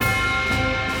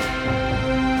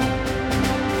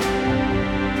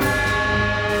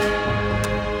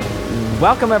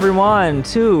Welcome everyone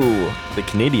to The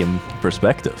Canadian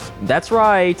Perspective. That's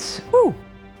right. Woo.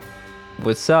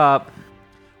 What's up?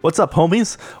 What's up,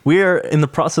 homies? We're in the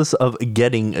process of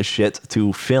getting a shit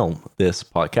to film this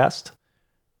podcast.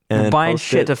 We're buying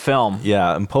shit to film.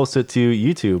 Yeah, and post it to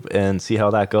YouTube and see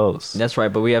how that goes. That's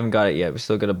right, but we haven't got it yet. We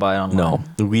still got to buy it online.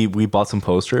 No, we bought some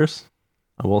posters,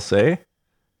 I will say.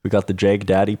 We got the Jag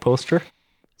Daddy poster.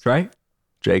 That's right.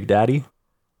 Jag Daddy.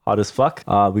 Hot as fuck.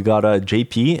 We got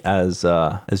JP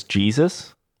as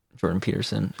Jesus. Jordan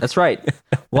Peterson. That's right.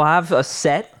 We'll have a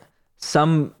set,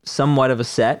 somewhat of a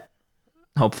set,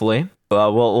 hopefully.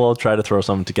 We'll try to throw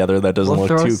something together that doesn't look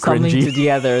too cringy. Something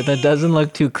together that doesn't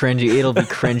look too cringy. It'll be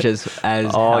cringe as oh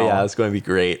hell. Yeah, it's going to be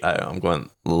great. I'm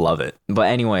going to love it. But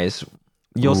anyways,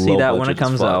 you'll see that when it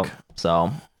comes out.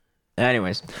 So,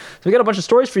 anyways, so we got a bunch of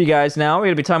stories for you guys now. We're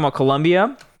going to be talking about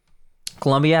Colombia.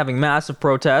 Colombia having massive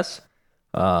protests.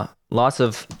 Lots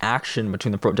of action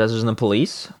between the protesters and the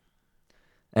police.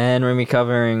 And we're going to be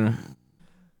covering...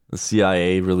 The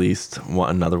CIA released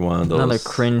another one of those. Another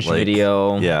cringe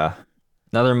video. Yeah.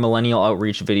 Another millennial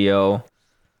outreach video.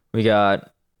 We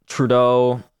got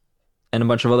Trudeau and a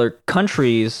bunch of other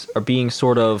countries are being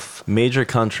sort of... Major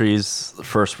countries,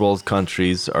 first world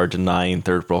countries, are denying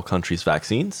third world countries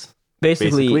vaccines.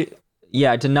 Basically,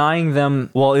 yeah, denying them...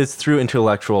 Well, it's through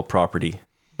intellectual property,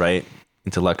 right?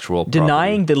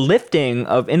 Denying the lifting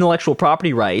of intellectual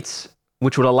property rights,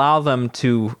 which would allow them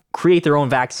to create their own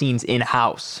vaccines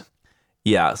in-house.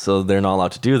 Yeah, so they're not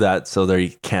allowed to do that, so they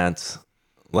can't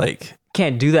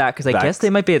do that because I guess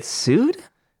they might get sued?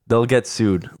 They'll get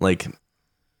sued,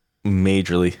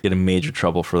 majorly, get in major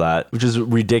trouble for that, which is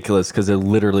ridiculous because it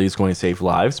literally is going to save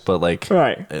lives, but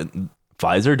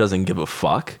Pfizer doesn't give a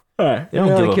fuck. Right. They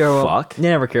don't give a fuck. They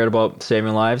never cared about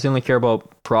saving lives. They only care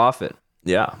about profit.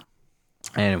 Yeah.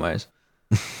 Anyways,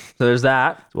 so there's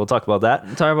that. We'll talk about that.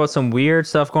 Talk about some weird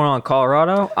stuff going on in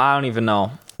Colorado. I don't even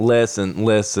know. Listen.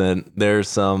 There's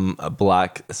some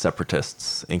black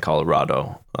separatists in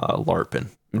Colorado LARPing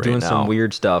right doing now. Some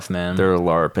weird stuff, man. They're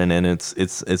LARPing, and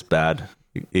it's bad.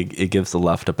 It gives the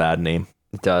left a bad name.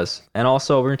 It does. And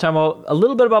also, we're going to talk about a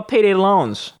little bit about payday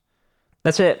loans.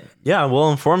 That's it. Yeah,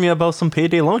 we'll inform you about some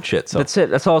payday loan shit. So that's it.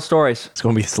 That's all stories. It's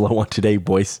going to be a slow one today,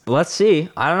 boys. Let's see.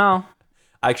 I don't know.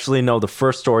 Actually, no. The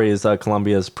first story is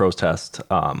Colombia's protest.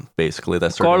 Basically,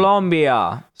 that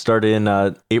started in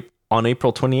on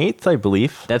April 28th, I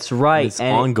believe. That's right. It's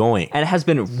ongoing, and it has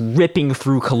been ripping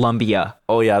through Colombia.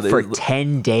 Oh yeah, for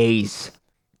 10 days.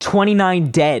 29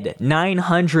 dead,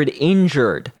 900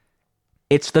 injured.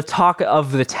 It's the talk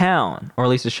of the town, or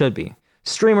at least it should be.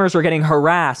 Streamers are getting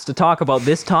harassed to talk about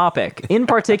this topic in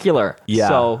particular. Yeah.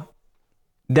 So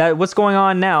what's going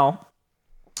on now?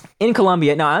 In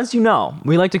Colombia, now, as you know,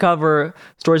 we like to cover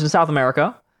stories in South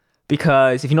America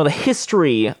because if you know the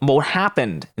history of what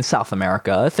happened in South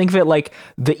America, think of it like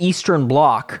the Eastern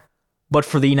Bloc, but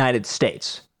for the United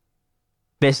States.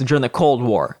 Basically during the Cold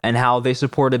War and how they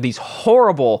supported these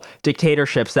horrible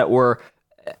dictatorships that were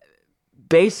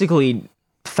basically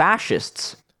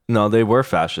fascists. No, they were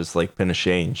fascists like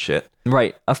Pinochet and shit.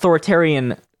 Right.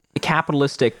 Authoritarian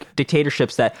capitalistic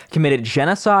dictatorships that committed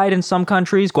genocide in some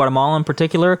countries, Guatemala in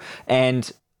particular,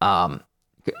 and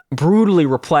brutally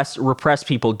repressed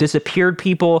people, disappeared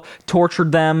people,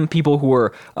 tortured them, people who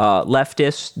were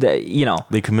leftists,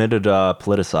 They committed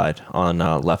politicide on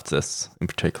leftists in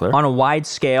particular. On a wide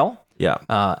scale. Yeah.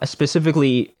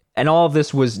 Specifically, and all of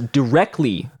this was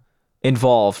directly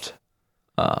involved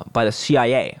by the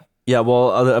CIA. Yeah,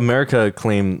 well, America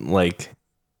claimed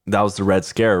that was the Red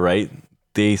Scare, right?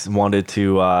 They wanted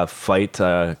to fight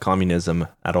communism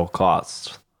at all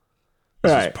costs.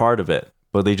 This was part of it,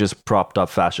 but they just propped up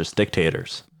fascist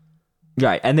dictators.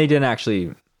 Right, and they weren't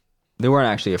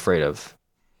actually afraid of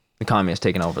the communists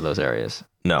taking over those areas.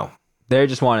 No. They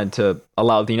just wanted to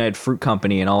allow the United Fruit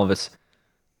Company and all of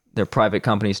their private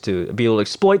companies to be able to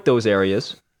exploit those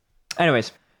areas.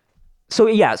 Anyways, so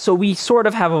we sort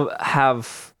of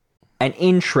have an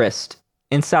interest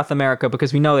in South America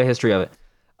because we know the history of it.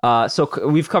 So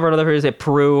we've covered other areas like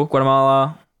Peru,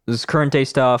 Guatemala. This is current day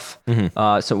stuff.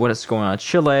 Mm-hmm. So what is going on in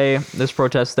Chile? There's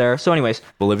protests there. So anyways.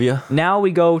 Bolivia. Now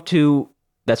we go to,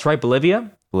 that's right,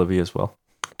 Bolivia. Bolivia as well.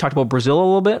 Talked about Brazil a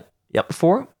little bit. Yep.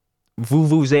 Before.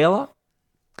 Vuvuzela.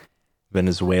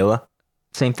 Venezuela.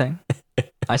 Same thing.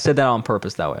 I said that on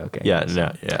purpose that way. Okay. Yeah,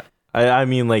 no, yeah. I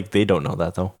mean, they don't know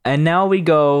that, though. And now we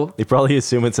go... They probably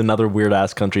assume it's another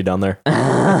weird-ass country down there.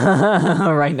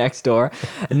 Right next door.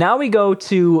 Now we go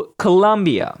to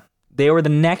Colombia. They were the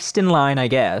next in line, I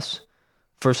guess,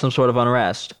 for some sort of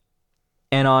unrest.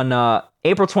 And on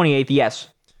April 28th, yes,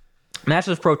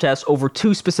 Massive protests over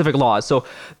two specific laws. So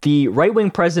the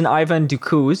right-wing president Ivan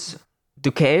Duques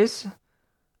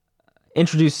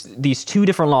introduced these two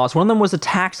different laws. One of them was a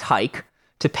tax hike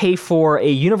to pay for a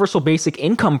universal basic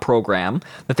income program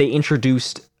that they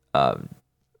introduced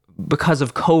because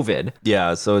of COVID.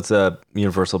 Yeah, so it's a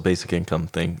universal basic income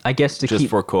thing. I guess to just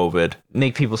for COVID.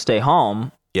 Make people stay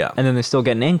home. Yeah. And then they still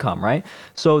get an income, right?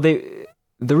 So the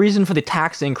reason for the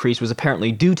tax increase was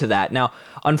apparently due to that. Now,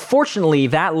 unfortunately,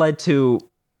 that led to,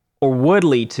 or would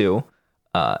lead to,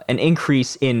 an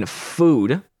increase in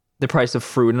food, the price of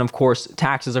fruit, and of course,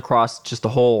 taxes across just the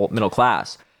whole middle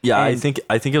class. Yeah, and,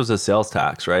 I think it was a sales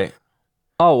tax, right?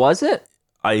 Oh, was it?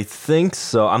 I think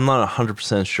so. I'm not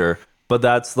 100% sure, but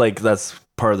that's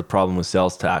part of the problem with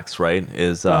sales tax, right?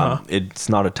 Is it's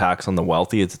not a tax on the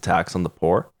wealthy, it's a tax on the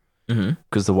poor.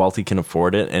 Because the wealthy can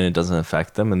afford it and it doesn't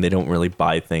affect them, and they don't really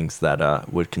buy things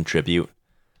that would contribute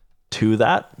to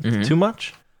that too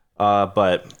much.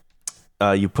 But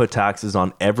you put taxes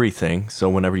on everything, so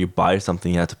whenever you buy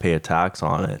something, you have to pay a tax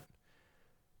on it.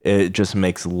 It just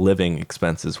makes living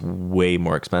expenses way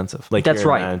more expensive. Like that's here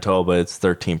right. In Manitoba, it's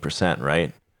 13%,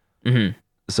 right?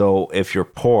 So if you're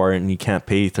poor and you can't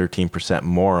pay 13%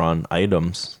 more on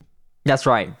items, that's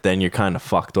right. Then you're kind of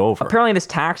fucked over. Apparently, this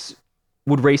tax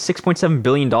would raise $6.7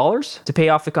 billion to pay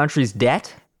off the country's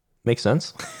debt. Makes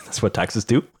sense. That's what taxes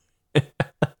do.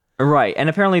 Right. And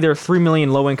apparently there are 3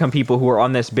 million low-income people who are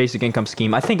on this basic income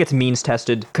scheme. I think it's means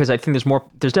tested because I think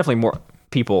there's definitely more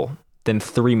people than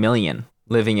 3 million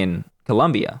living in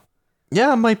Colombia.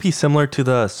 Yeah, it might be similar to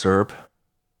the CERB.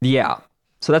 Yeah.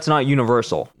 So that's not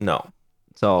universal. No.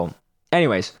 So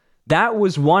anyways, that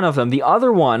was one of them. The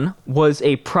other one was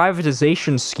a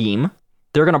privatization scheme.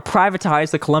 They're going to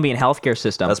privatize the Colombian healthcare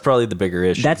system. That's probably the bigger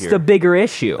issue. That's the bigger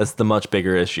issue. That's the much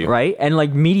bigger issue. Right? And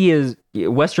like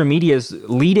Western media is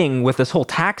leading with this whole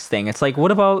tax thing. It's like,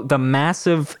 what about the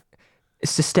massive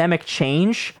systemic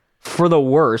change for the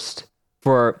worst,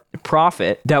 for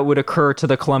profit, that would occur to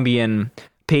the Colombian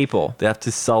people? They have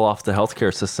to sell off the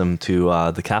healthcare system to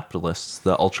the capitalists,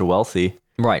 the ultra wealthy.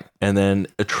 Right. And then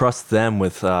trust them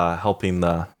with helping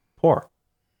the poor.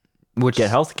 Which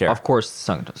get healthcare. Of course,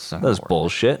 that's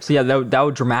bullshit. So yeah, that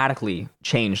would dramatically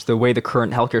change the way the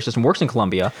current healthcare system works in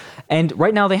Colombia. And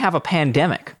right now they have a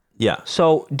pandemic. Yeah.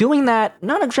 So doing that,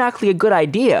 not exactly a good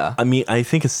idea. I mean, I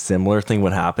think a similar thing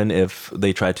would happen if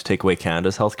they tried to take away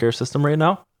Canada's healthcare system right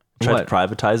now. Try to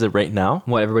privatize it right now.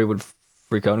 What, everybody would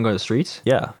freak out and go to the streets?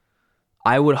 Yeah.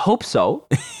 I would hope so.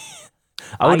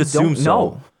 I would assume so.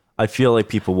 No. I feel like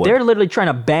people would. They're literally trying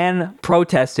to ban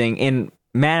protesting in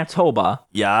Manitoba.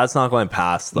 Yeah, that's not going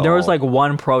past though. There was like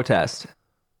one protest.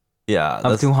 Yeah,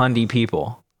 of 200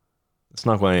 people. That's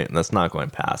not going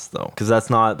past though, because that's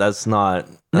no,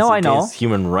 I know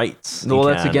human rights. Well,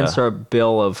 that's against our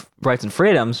Bill of Rights and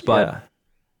Freedoms, but yeah.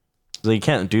 So you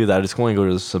can't do that. It's going to go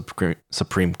to the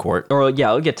Supreme Court, or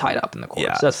it'll get tied up in the courts.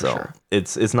 Yeah, that's for sure.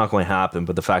 It's not going to happen.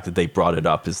 But the fact that they brought it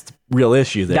up is the real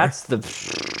issue there. That's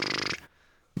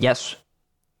yes.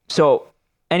 So,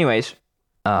 anyways.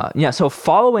 So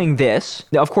following this,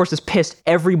 of course, this pissed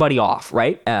everybody off,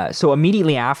 right? So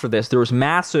immediately after this, there was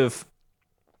massive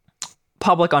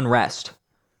public unrest,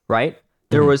 right?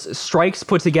 There was strikes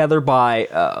put together by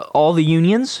all the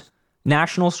unions,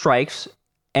 national strikes,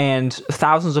 and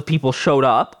thousands of people showed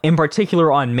up, in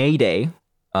particular on May Day,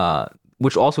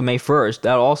 which also May 1st,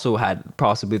 that also had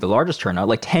possibly the largest turnout,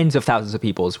 like tens of thousands of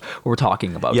people is what we're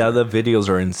talking about. Yeah, the videos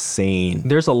are insane.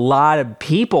 There's a lot of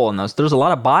people in those. There's a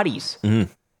lot of bodies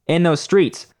in those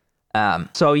streets.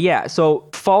 So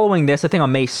following this, I think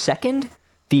on May 2nd,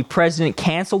 the president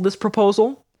canceled this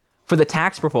proposal for the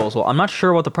tax proposal. I'm not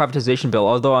sure about the privatization bill,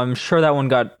 although I'm sure that one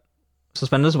got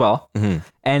suspended as well.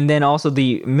 And then also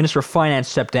the Minister of Finance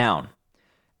stepped down.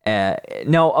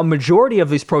 Now, a majority of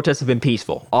these protests have been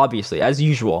peaceful, obviously, as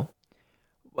usual.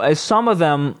 Some of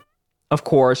them, of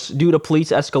course, due to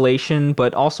police escalation,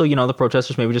 but also, the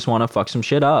protesters maybe just want to fuck some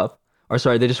shit up. Or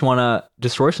sorry, they just want to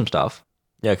destroy some stuff.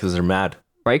 Yeah, because they're mad.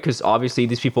 Right? Because obviously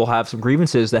these people have some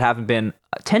grievances that haven't been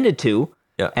attended to.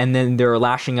 Yeah. And then they're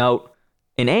lashing out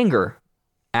in anger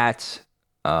at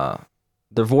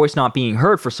their voice not being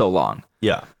heard for so long.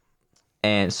 Yeah.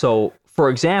 And so, for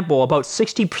example, about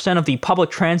 60% of the public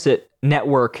transit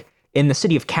network in the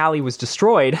city of Cali was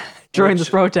destroyed during this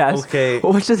protest. Okay.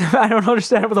 Which is, I don't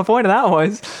understand what the point of that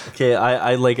was. Okay,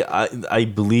 I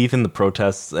believe in the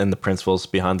protests and the principles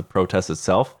behind the protest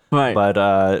itself. Right.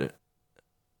 But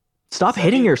stop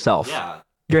hitting yourself. Yeah.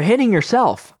 You're hitting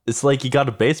yourself. It's like you got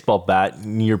a baseball bat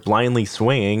and you're blindly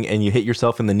swinging and you hit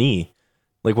yourself in the knee.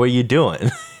 Like, what are you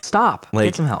doing? Stop.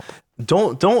 Get some help.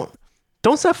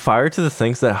 Don't set fire to the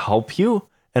things that help you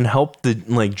and help the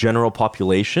like general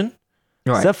population,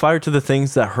 Right. set fire to the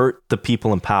things that hurt the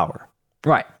people in power.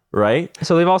 Right. Right?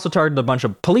 So they've also targeted a bunch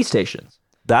of police stations.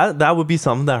 That would be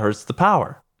something that hurts the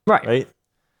power. Right. Right?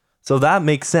 So that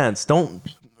makes sense. Don't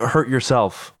hurt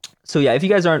yourself. So yeah, if you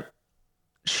guys aren't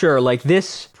sure, like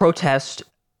this protest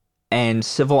and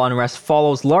civil unrest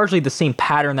follows largely the same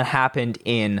pattern that happened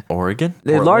in Oregon?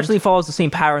 It largely follows the same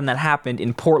pattern that happened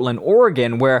in Portland,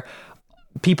 Oregon, where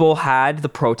people had the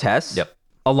protests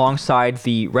alongside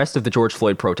the rest of the George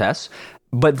Floyd protests,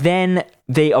 but then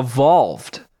they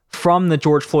evolved from the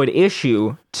George Floyd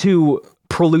issue to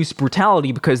police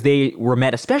brutality because they were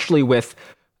met especially with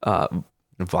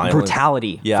Violence.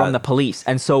 brutality from the police.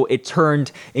 And so it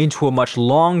turned into a much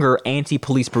longer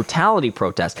anti-police brutality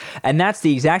protest. And that's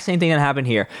the exact same thing that happened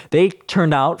here. They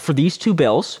turned out for these two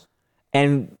bills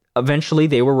and eventually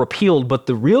they were repealed. But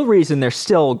the real reason they're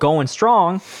still going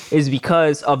strong is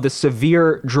because of the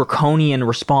severe draconian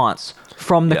response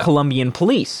from the Colombian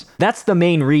police. That's the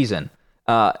main reason.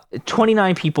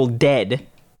 29 people dead.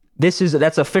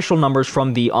 That's official numbers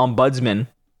from the ombudsman's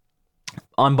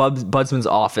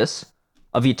office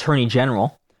of the Attorney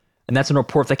General, and that's a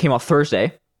report that came out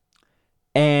Thursday,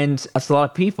 and that's a lot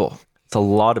of people. It's a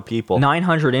lot of people.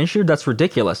 900 injured, that's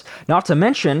ridiculous. Not to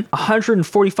mention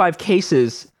 145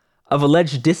 cases of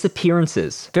alleged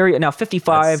disappearances.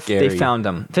 55 they found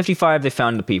them. 55 they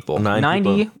found the people.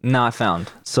 90 people not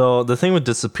found. So the thing with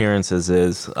disappearances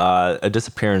is a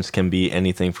disappearance can be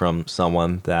anything from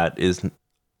someone that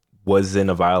was in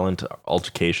a violent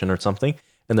altercation or something,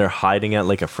 and they're hiding at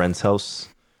like a friend's house,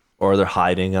 or they're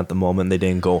hiding at the moment they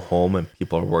didn't go home and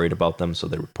people are worried about them, so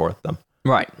they report them.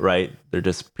 Right. Right? They're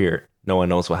disappeared. No one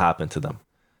knows what happened to them.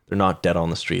 They're not dead on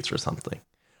the streets or something.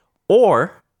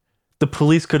 Or the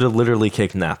police could have literally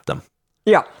kidnapped them.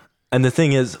 Yeah. And the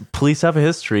thing is, police have a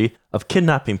history of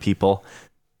kidnapping people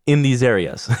in these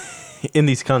areas, in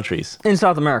these countries. In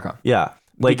South America. Yeah.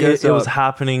 Like Because, it was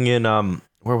happening in,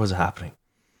 where was it happening?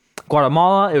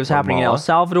 Guatemala, it was happening in El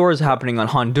Salvador, it was happening in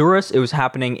Honduras, it was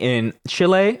happening in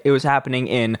Chile, it was happening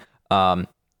in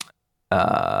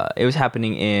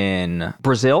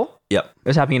Brazil. Yep. It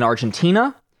was happening in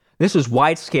Argentina. This was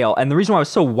wide scale, and the reason why it was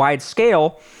so wide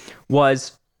scale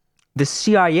was the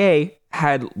CIA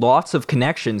had lots of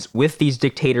connections with these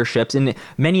dictatorships. In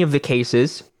many of the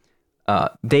cases,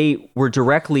 they were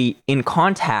directly in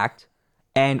contact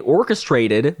and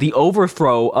orchestrated the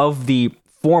overthrow of the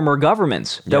former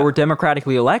governments that were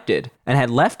democratically elected and had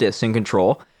leftists in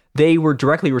control. They were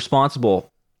directly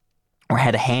responsible or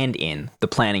had a hand in the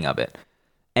planning of it.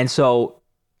 And so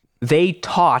they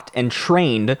taught and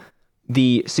trained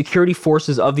the security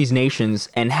forces of these nations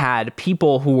and had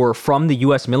people who were from the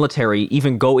U.S. military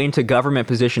even go into government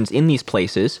positions in these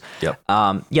places. Yep.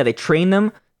 They trained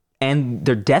them and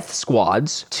their death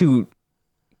squads to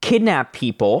kidnap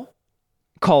people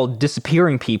called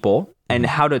disappearing people and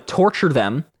how to torture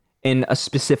them in a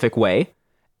specific way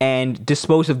and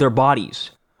dispose of their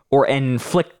bodies or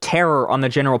inflict terror on the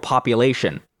general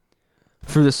population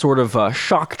through this sort of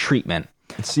shock treatment.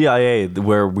 CIA,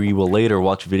 where we will later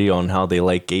watch a video on how they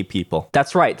like gay people.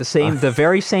 That's right. The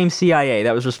very same CIA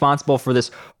that was responsible for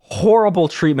this horrible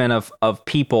treatment of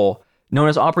people known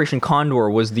as Operation Condor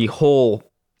was the whole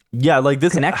like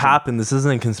this connection. happened. This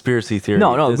isn't a conspiracy theory.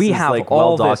 No, this we is have like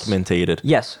all well documented.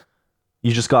 Yes.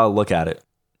 You just gotta look at it.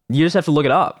 You just have to look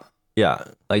it up. Yeah.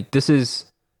 Like this is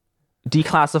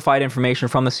declassified information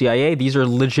from the CIA. These are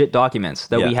legit documents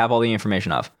that we have all the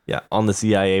information of. Yeah, on the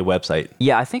CIA website.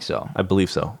 Yeah, I think so. I believe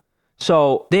so.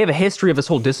 So they have a history of this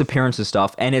whole disappearances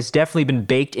stuff, and it's definitely been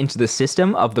baked into the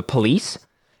system of the police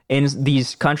in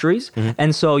these countries. Mm-hmm.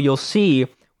 And so you'll see,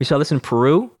 we saw this in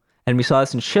Peru, and we saw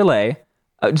this in Chile.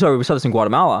 We saw this in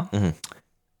Guatemala. Mm-hmm.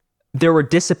 There were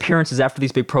disappearances after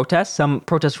these big protests. Some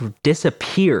protesters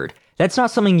disappeared. That's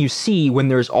not something you see when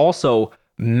there's also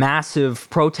massive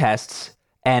protests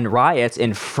and riots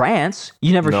in France.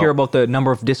 You never hear about the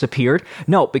number of disappeared.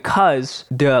 No, because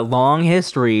the long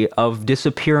history of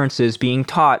disappearances being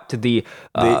taught to the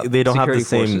they don't have the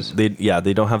forces. same.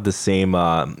 They don't have the same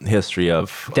history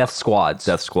of death squads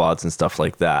and stuff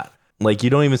like that. Like you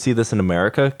don't even see this in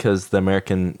America because the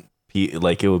American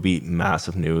it would be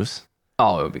massive news.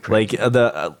 Oh, it would be crazy.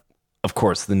 Like of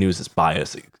course the news is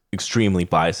biased, extremely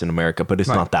biased in America, but it's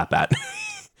not that bad.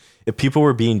 If people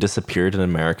were being disappeared in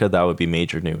America, that would be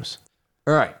major news.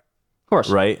 All right. Of course.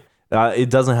 Right?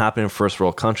 It doesn't happen in first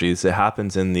world countries. It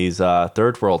happens in these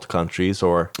third world countries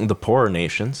or the poorer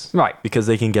nations. Right. Because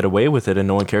they can get away with it and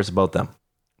no one cares about them.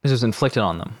 This is inflicted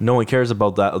on them. No one cares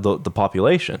about the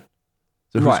population.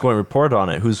 So who's going to report on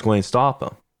it? Who's going to stop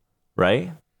them?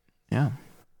 Right? Yeah.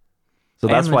 So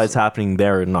that's why it's happening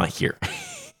there and not here.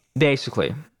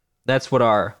 Basically, that's what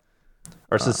our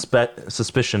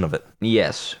suspicion of it,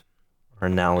 yes, our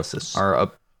analysis,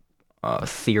 our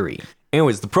theory.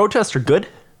 Anyways, the protests are good.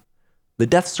 The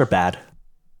deaths are bad.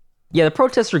 Yeah, the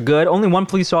protests are good. Only one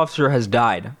police officer has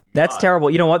died. That's terrible.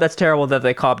 You know what? That's terrible that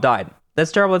the cop died.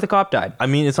 That's terrible that the cop died. I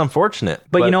mean, it's unfortunate.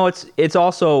 But you know, it's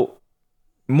also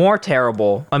more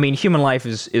terrible. I mean, human life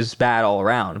is bad all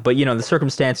around. But you know, the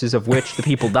circumstances of which the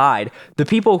people died, the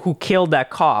people who killed that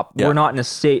cop were not in a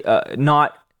state,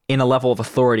 not in a level of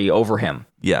authority over him.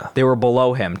 Yeah, they were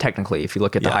below him technically. If you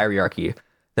look at the hierarchy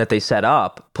that they set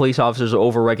up, police officers are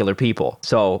over regular people.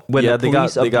 So when the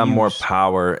police they got more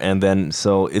power, and then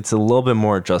so it's a little bit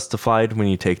more justified when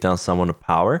you take down someone of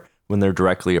power when they're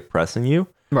directly oppressing you,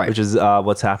 right? Which is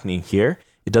what's happening here.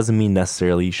 It doesn't mean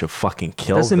necessarily you should fucking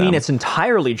kill them. Doesn't mean it's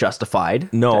entirely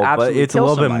justified. No, but it's a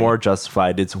little bit more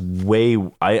justified. It's way.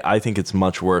 I think it's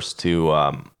much worse to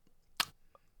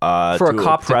for a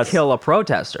cop to kill a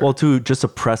protester. Well, to just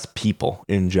oppress people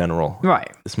in general, right?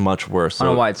 It's much worse on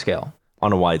a wide scale.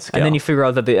 On a wide scale. And then you figure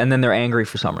out that and then they're angry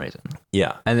for some reason.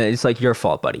 Yeah. And then it's like your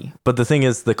fault, buddy. But the thing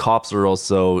is, the cops are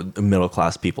also middle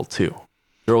class people too.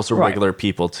 They're also regular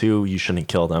people too. You shouldn't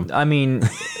kill them. I mean,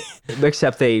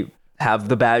 except they have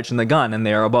the badge and the gun, and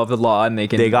they are above the law, and they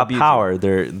got power.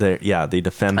 They defend the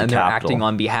capital. And they're acting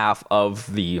on behalf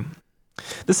of the.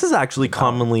 This is actually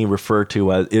commonly referred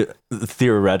to as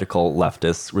theoretical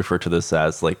leftists refer to this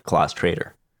as like class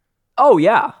traitor. Oh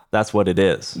yeah, that's what it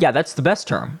is. Yeah, that's the best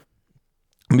term.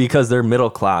 Because they're middle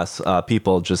class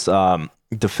people just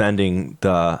defending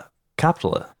the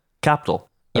capital.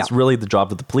 That's really the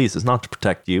job of the police. It's not to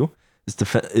protect you. Is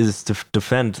to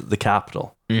defend the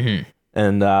capital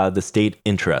and the state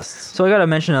interests. So I got to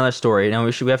mention another story. Now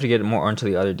we have to get more onto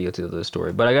the other details of the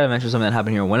story. But I got to mention something that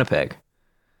happened here in Winnipeg.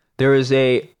 There is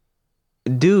a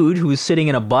dude who was sitting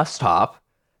in a bus stop,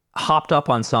 hopped up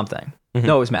on something.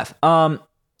 No, it was meth.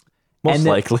 Most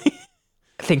likely.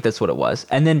 I think that's what it was.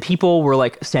 And then people were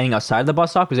like standing outside the bus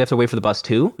stop because they have to wait for the bus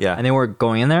too. Yeah. And they were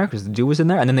going in there because the dude was in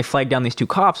there. And then they flagged down these two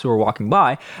cops who were walking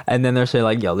by. And then they're saying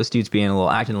like, yo, this dude's acting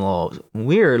a little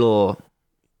weird, a little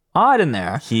odd in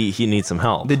there. He needs some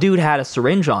help. The dude had a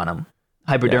syringe on him,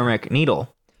 hypodermic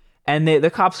needle. And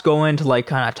the cops go in to like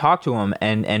kind of talk to him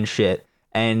and shit.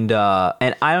 And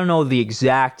I don't know the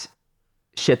exact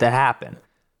shit that happened.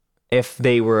 If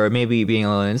they were maybe being a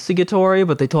little instigatory,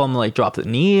 but they told him to like drop the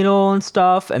needle and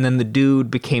stuff, and then the dude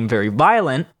became very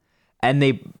violent, and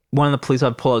one of the police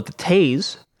had pulled out the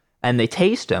tase, and they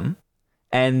tased him,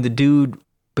 and the dude,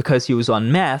 because he was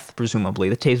on meth, presumably,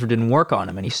 the taser didn't work on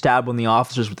him, and he stabbed one of the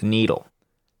officers with the needle.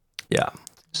 Yeah.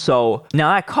 So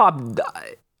now that cop,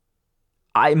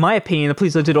 in my opinion, the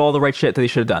police did all the right shit that they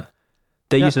should have done.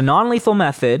 They used a non-lethal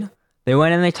method. They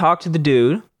went and they talked to the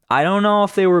dude. I don't know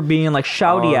if they were being like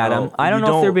shouty at him. I don't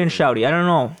know if they were being shouty. I don't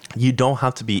know. You don't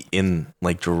have to be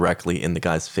directly in the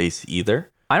guy's face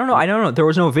either. I don't know. There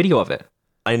was no video of it.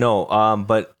 I know,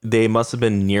 but they must have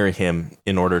been near him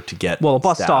in order to get. Well, a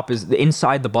bus stop is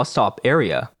inside the bus stop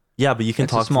area. Yeah, but you can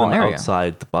talk to them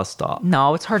outside the bus stop.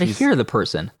 No, it's hard to hear the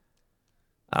person.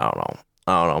 I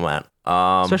don't know, man.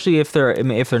 Especially if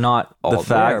they're not all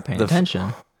there paying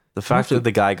attention. The fact that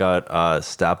the guy got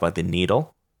stabbed by the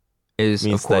needle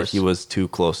means that he was too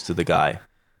close to the guy,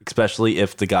 especially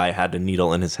if the guy had a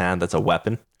needle in his hand. That's a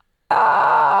weapon.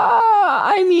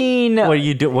 I mean, what are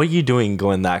you doing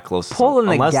going that close? Pulling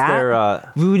the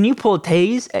gap. When you pull a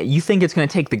tase, you think it's going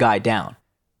to take the guy down.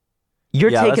 You're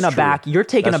taken aback. You're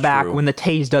taken aback when the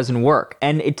tase doesn't work,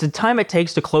 and it's the time it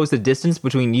takes to close the distance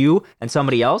between you and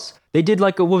somebody else. They did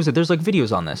like what was it? There's like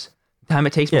videos on this. The time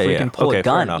it takes before you can pull a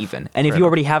gun, even. And if you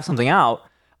already have something out.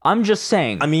 I'm just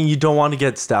saying. I mean, you don't want to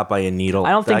get stabbed by a needle.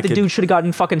 I don't think the dude should have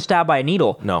gotten fucking stabbed by a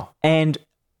needle. No. And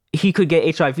he could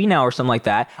get HIV now or something like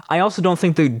that. I also don't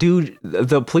think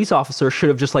the police officer should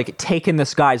have just like taken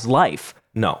this guy's life.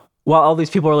 No. While all these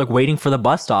people are like waiting for the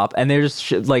bus stop, and they're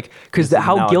just like, because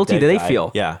how guilty do they feel?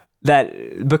 Yeah.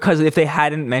 That because if they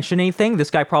hadn't mentioned anything,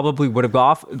 this guy probably would have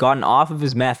gotten off of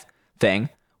his meth thing.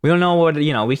 We don't know what,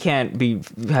 we don't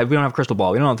have a crystal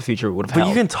ball. We don't know what the future would have held. But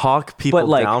you can talk people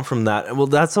down from that. Well,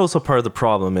 that's also part of the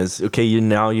problem is, okay, you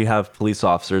have police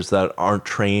officers that aren't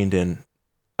trained in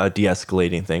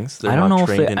de-escalating things. I don't know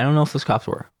if those cops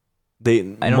were. They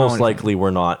most likely were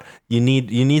not. You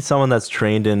need someone that's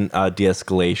trained in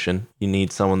de-escalation. You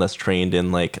need someone that's trained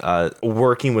in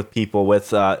working with people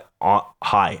with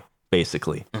high,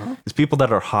 basically. Because people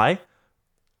that are high,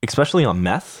 especially on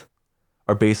meth,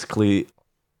 are basically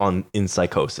in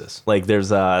psychosis. Like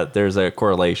there's a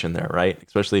correlation there, right?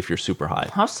 Especially if you're super high.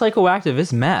 How psychoactive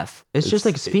is meth? It's just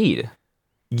like speed.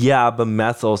 Yeah, but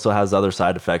meth also has other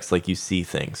side effects, like you see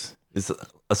things.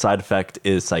 a side effect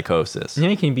is psychosis.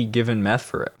 You can be given meth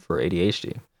for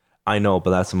ADHD. I know, but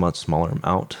that's a much smaller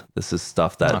amount. This is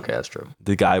stuff that Okay, that's true.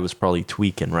 the guy was probably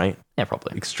tweaking, right? Yeah,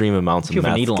 probably. Extreme amounts of You have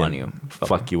meth a needle can on you.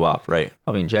 fuck you up, right?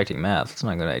 Probably injecting meth. It's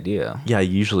not a good idea. Yeah,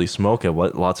 you usually smoke it.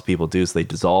 What lots of people do is they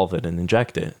dissolve it and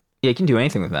inject it. Yeah, you can do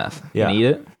anything with meth. You Yeah. can eat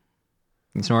it. You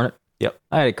can snort it. Yep.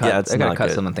 I gotta cut. Yeah, it's I gotta not cut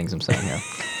good. some of the things I'm saying here.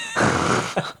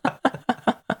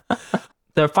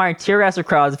 They're firing tear gas at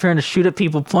crowds, appearing to shoot at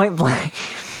people point blank.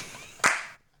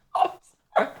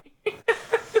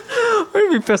 We're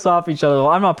gonna be pissed off at each other. Well,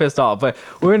 I'm not pissed off, but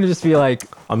we're gonna just be like,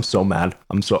 I'm so mad.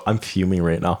 I'm fuming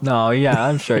right now. no, yeah,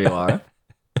 I'm sure you are.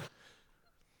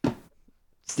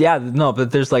 Yeah, no,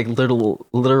 but there's like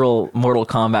literal Mortal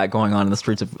Kombat going on in the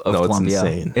streets of No, it's Colombia.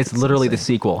 insane. It's It's literally insane. the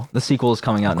sequel. The sequel is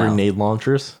coming out now. Grenade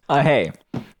launchers. Hey,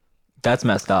 that's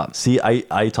messed up. See,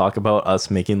 I talk about us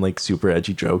making like super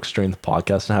edgy jokes during the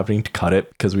podcast and having to cut it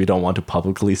because we don't want to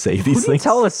publicly say Who these did you things.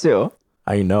 tell us to?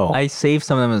 I know. I saved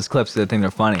some of them as clips because I think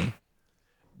they're funny.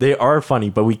 They are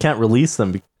funny, but we can't release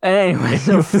them. Anyway,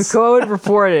 so code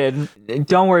reported.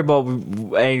 Don't worry about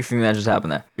anything that just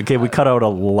happened there. Okay, we cut out a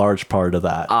large part of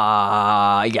that.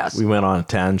 Yes. We went on a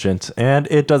tangent, and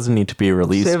it doesn't need to be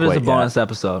released. Save it as a quite bonus yet.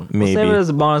 episode. Maybe. We'll save it as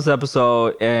a bonus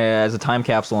episode as a time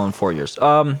capsule in 4 years.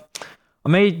 On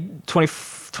May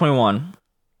 2021,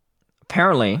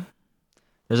 apparently,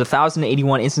 there's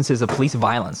 1,081 instances of police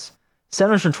violence,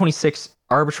 726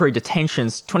 arbitrary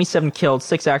detentions, 27 killed,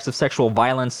 6 acts of sexual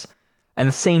violence, and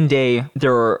the same day,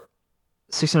 there were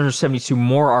 672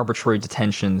 more arbitrary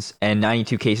detentions and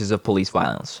 92 cases of police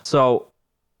violence. So,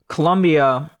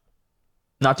 Colombia,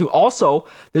 also,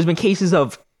 there's been cases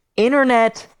of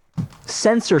internet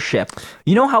censorship.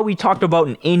 You know how we talked about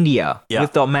in India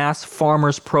with the mass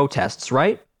farmers' protests,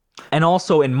 right? And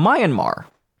also in Myanmar,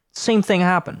 same thing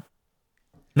happened.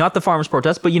 Not the farmers'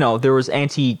 protests, but there was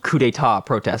anti-coup d'etat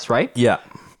protests, right? Yeah.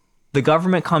 The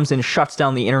government comes in, shuts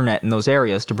down the internet in those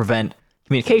areas to prevent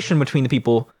communication between the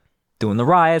people doing the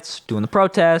riots, doing the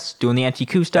protests, doing the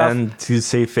anti-coup stuff. And to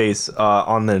save face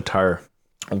on the entire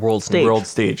world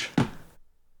stage.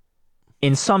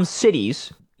 In some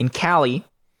cities, in Cali,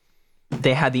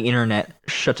 they had the internet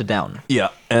shut it down. Yeah,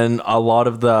 and a lot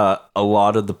of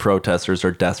the protesters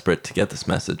are desperate to get this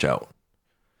message out.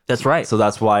 That's right. So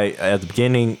that's why at the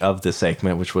beginning of this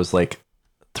segment, which was like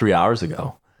 3 hours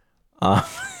ago, at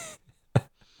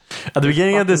the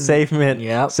beginning of this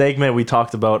segment, we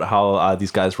talked about how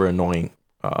these guys were annoying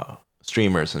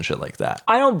streamers and shit like that.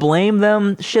 I don't blame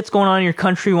them. Shit's going on in your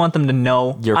country. You want them to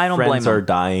know. I don't blame friends them. are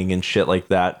dying and shit like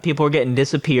that. People are getting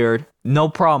disappeared. No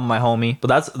problem, my homie.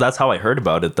 But that's how I heard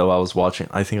about it, though. I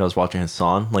think I was watching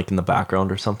Hassan, like in the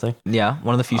background or something. Yeah,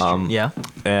 one of the few.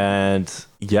 And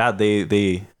yeah,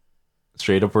 they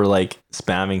straight up were like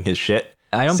spamming his shit.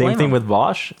 I don't Same blame thing him. with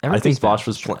Vosh. I Everything's think Vosh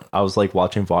was. I was like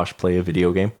watching Vosh play a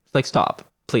video game, Like, stop,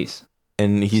 please.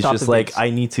 and he's Stop just the like, vids. I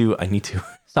need to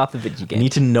Stop the video game.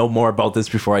 need to know more about this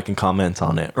before I can comment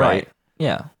on it. Right?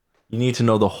 Yeah. You need to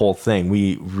know the whole thing.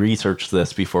 We researched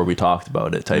this before we talked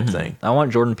about it, type thing. I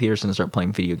want Jordan Peterson to start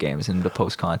playing video games and to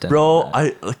post content. Bro, I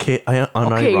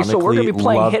unironically so we're gonna be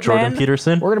playing love Hitman. Jordan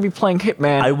Peterson. We're gonna be playing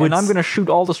Hitman, and I'm gonna shoot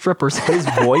all the strippers. His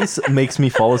voice makes me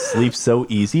fall asleep so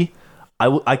easy.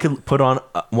 I could put on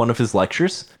one of his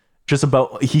lectures just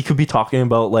about, he could be talking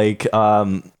about like,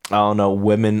 I don't know,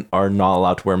 women are not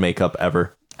allowed to wear makeup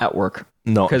ever. At work.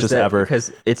 No, just ever.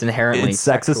 Because it's inherently It's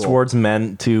sexist sexual. towards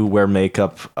men to wear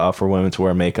makeup, for women to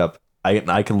wear makeup.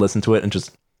 I can listen to it and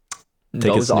just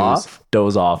take a snooze.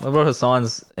 Doze off. What about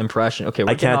Hassan's impression? Okay, we're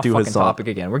I can't getting do off fucking Hassan. topic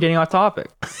again. We're getting off topic.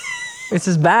 This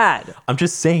is bad. I'm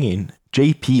just saying,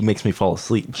 JP makes me fall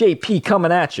asleep. JP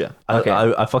coming at you. Okay,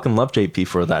 I fucking love JP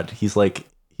for that. He's like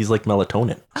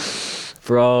melatonin.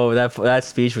 bro, that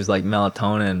speech was like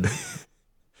melatonin.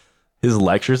 His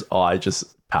lectures, I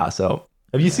just pass out.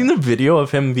 Have you seen the video of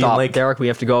him being Stop, like, Derek, we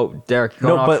have to go. Derek,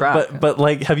 you're going off track. but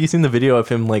like, have you seen the video of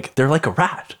him like, they're like a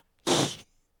rat?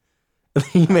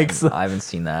 He makes. I haven't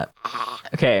seen that.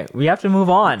 Okay, we have to move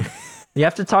on. We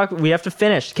have to talk. We have to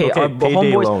finish. Okay, Okay, our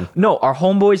payday homeboys. loan. No, our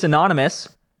homeboys anonymous.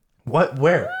 What?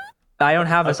 Where? I don't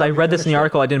have this. I read this in the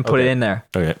article. I didn't put it in there.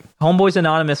 Okay. Homeboys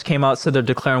Anonymous came out, said they're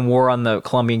declaring war on the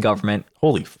Colombian government.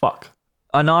 Holy fuck.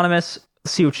 Anonymous,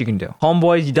 see what you can do.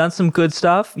 Homeboys, you done some good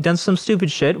stuff. You done some stupid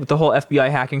shit with the whole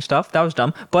FBI hacking stuff. That was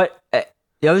dumb. But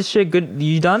the other shit, good.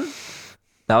 You done?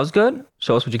 That was good.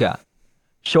 Show us what you got.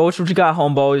 Show us what you got,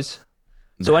 homeboys.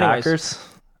 So, anyways, Hackers,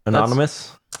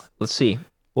 Anonymous. let's see.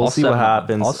 We'll see what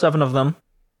happens. All 7 of them.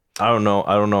 I don't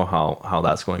know how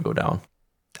that's going to go down.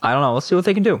 I don't know. Let's see what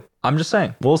they can do. I'm just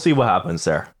saying. We'll see what happens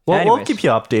there. We'll Anyways, keep you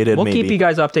updated. We'll maybe. keep you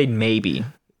guys updated, maybe.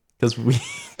 because we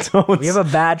don't. We have a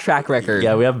bad track record.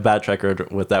 Yeah, we have a bad track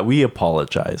record with that. We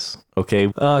apologize.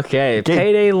 Okay. Okay.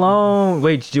 Payday loan.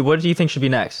 Wait, what do you think should be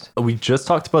next? We just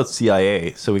talked about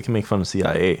CIA, so we can make fun of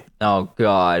CIA. Oh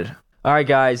God. All right,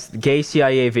 guys. Gay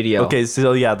CIA video. Okay,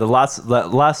 so yeah, the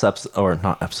last episode, or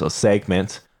not episode,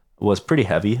 segment was pretty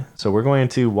heavy. So we're going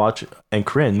to watch and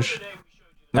cringe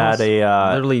at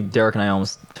a. Literally, Derek and I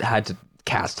almost had to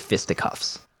cast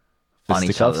fisticuffs on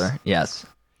each other. Yes.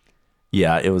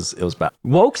 Yeah, it was bad.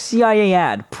 Woke CIA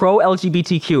ad, pro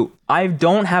LGBTQ. I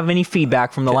don't have any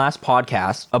feedback from the last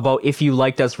podcast about if you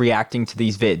liked us reacting to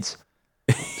these vids.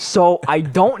 So I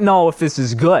don't know if this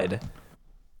is good.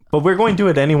 But we're going to do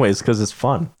it anyways because it's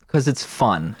fun. Because it's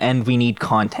fun and we need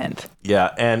content.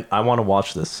 Yeah, and I want to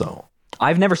watch this, so.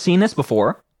 I've never seen this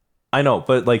before. I know,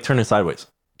 but like turn it sideways.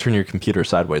 Turn your computer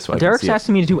sideways so Derek's I can see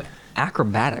asking me to do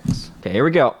acrobatics. Okay, here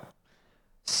we go.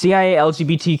 CIA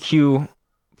LGBTQ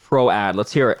pro ad.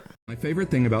 Let's hear it. My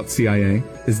favorite thing about CIA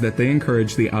is that they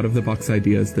encourage the out-of-the-box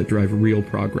ideas that drive real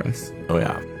progress. Oh,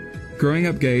 yeah. Growing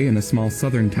up gay in a small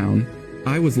southern town,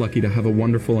 I was lucky to have a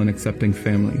wonderful and accepting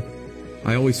family.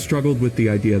 I always struggled with the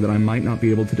idea that I might not be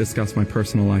able to discuss my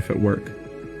personal life at work.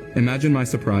 Imagine my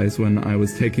surprise when I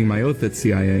was taking my oath at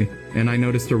CIA and I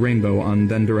noticed a rainbow on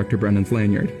then-Director Brennan's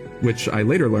lanyard, which I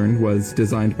later learned was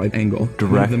designed by Angle,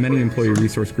 one of the many employee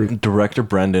resource groups. Director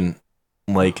Brendan,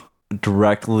 like,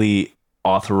 directly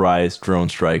authorized drone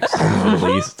strikes in the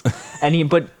Middle East. And he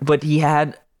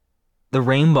had the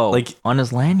rainbow like on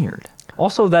his lanyard.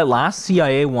 Also, that last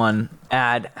CIA one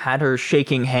ad had her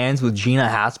shaking hands with Gina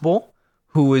Haspel,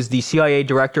 who is the CIA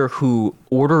director who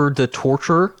ordered the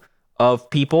torture of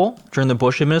people during the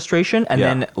Bush administration and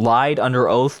then lied under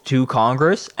oath to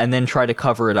Congress and then tried to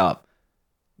cover it up.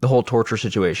 The whole torture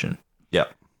situation. Yeah.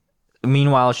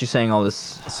 Meanwhile, she's saying all this.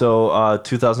 So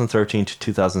 2013 to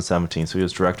 2017. So he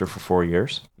was director for 4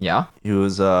 years. Yeah. He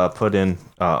was put in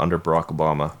under Barack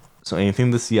Obama. So anything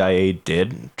the CIA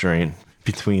did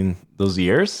between those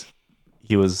years,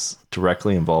 he was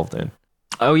directly involved in.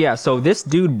 Oh yeah. So this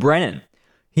dude Brennan,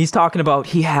 he's talking about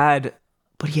he had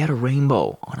a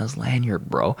rainbow on his lanyard,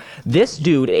 bro. This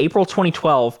dude, April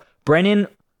 2012, Brennan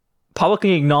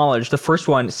publicly acknowledged the first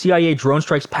one, CIA drone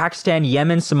strikes Pakistan,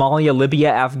 Yemen, Somalia,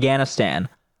 Libya, Afghanistan.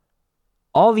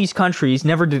 All these countries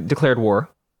never declared war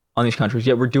on these countries,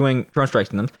 yet we're doing drone strikes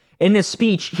in them. In this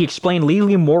speech, he explained he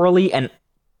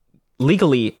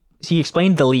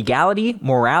explained the legality,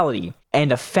 morality,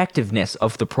 and effectiveness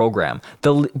of the program.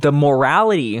 The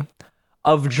morality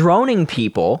of droning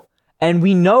people, and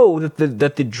we know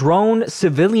that the drone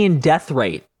civilian death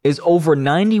rate is over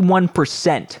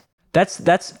 91%.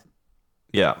 That's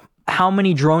yeah. How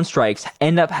many drone strikes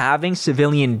end up having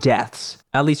civilian deaths?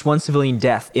 At least one civilian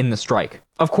death in the strike.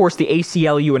 Of course, the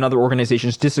ACLU and other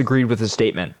organizations disagreed with his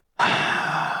statement.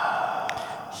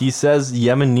 He says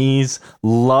Yemenis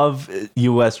love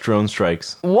U.S. drone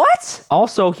strikes. What?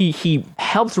 Also, he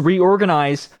helped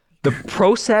reorganize the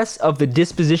process of the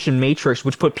disposition matrix,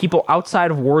 which put people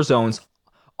outside of war zones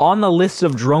on the list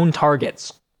of drone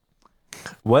targets.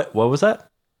 What was that?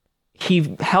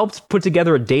 He helped put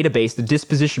together a database, the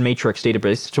disposition matrix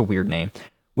database, such a weird name,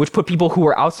 which put people who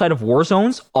are outside of war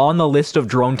zones on the list of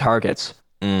drone targets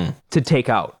to take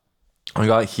out. I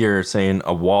got here saying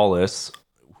a Wallace,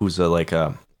 who's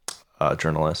a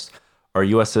journalist, are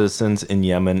U.S. citizens in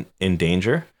Yemen in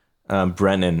danger?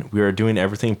 Brennan, we are doing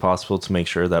everything possible to make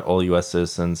sure that all U.S.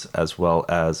 citizens, as well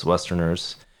as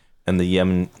Westerners and the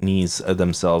Yemenis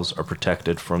themselves, are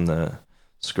protected from the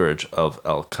scourge of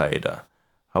Al-Qaeda.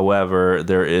 However,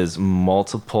 there is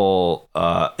multiple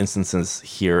instances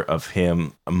here of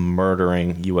him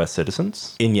murdering U.S.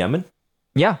 citizens in Yemen.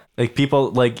 Yeah. Like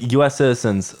people, like U.S.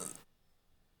 citizens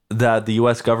that the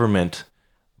U.S. government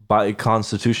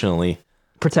constitutionally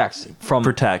protects from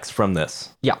this.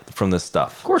 Yeah. From this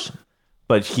stuff. Of course.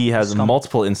 But he has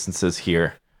multiple instances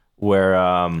here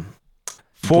where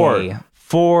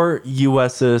four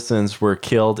U.S. citizens were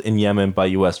killed in Yemen by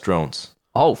U.S. drones.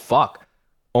 Oh, fuck.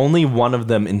 Only one of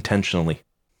them intentionally.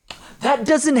 That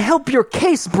doesn't help your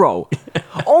case, bro.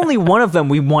 Only one of them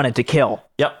we wanted to kill.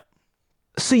 Yep.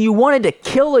 So you wanted to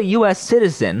kill a U.S.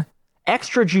 citizen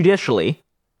extrajudicially,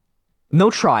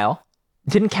 no trial,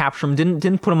 didn't capture him,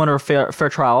 didn't put him under a fair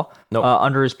trial,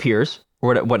 under his peers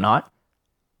or whatnot.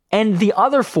 And the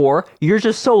other four, you're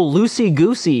just so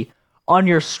loosey-goosey on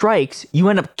your strikes, you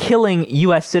end up killing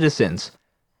U.S. citizens.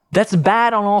 That's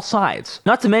bad on all sides.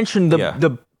 Not to mention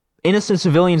the innocent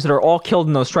civilians that are all killed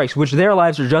in those strikes, which their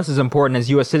lives are just as important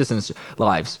as U.S. citizens'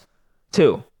 lives,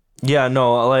 too. Yeah,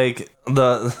 no, like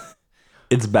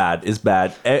It's bad. It's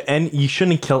bad. And you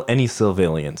shouldn't kill any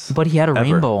civilians. But he had a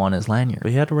rainbow on his lanyard.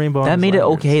 But he had a rainbow on That his made it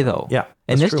lanyard. okay, though. Yeah.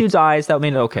 In this dude's eyes, that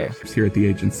made it okay. Here at the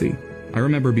agency, I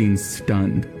remember being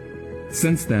stunned.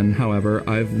 Since then, however,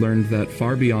 I've learned that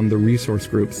far beyond the resource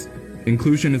groups,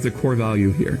 inclusion is a core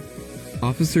value here.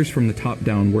 Officers from the top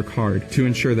down work hard to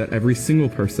ensure that every single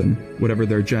person, whatever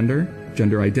their gender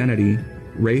identity,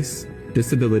 race,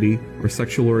 disability, or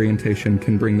sexual orientation,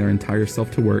 can bring their entire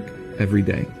self to work every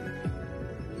day.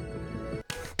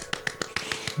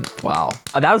 Wow.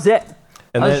 That was it.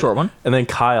 And that was then, a short one. And then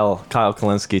Kyle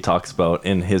Kalinske talks about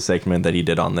in his segment that he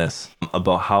did on this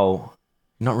about how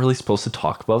you're not really supposed to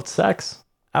talk about sex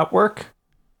at work.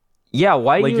 Yeah,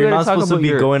 why Like do you you're gotta not talk supposed to about be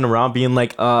your... going around being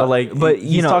like, but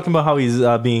he's know- talking about how he's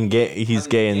being gay, he's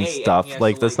gay and gay, and stuff. he has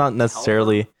Like to, that's not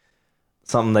necessarily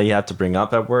something that you have to bring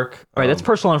up at work. Right, that's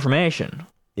personal information.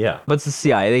 Yeah. But it's the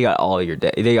CIA. They got all your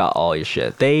they got all your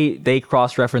shit. They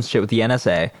cross-reference shit with the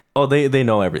NSA. Oh, they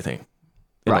know everything.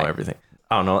 They Right. know everything.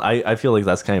 I don't know. I feel like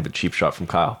that's kind of a cheap shot from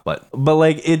Kyle, but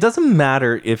like it doesn't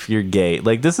matter if you're gay.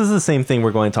 Like this is the same thing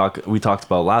we talked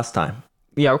about last time.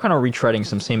 Yeah, we're kind of retreading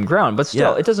some same ground, but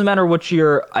still, Yeah. it doesn't matter what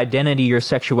your identity, your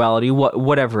sexuality,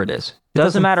 whatever it is.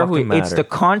 Doesn't matter who. fucking It's matter. the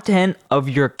content of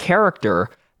your character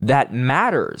that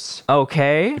matters.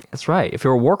 Okay, that's right. If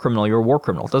you're a war criminal, you're a war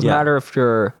criminal. It doesn't Yeah. matter if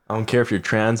you're. I don't care if you're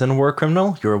trans and a war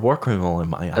criminal. You're a war criminal in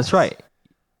my eyes. That's right.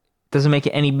 Doesn't make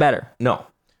it any better.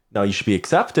 No, you should be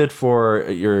accepted for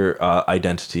your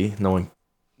identity. No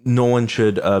one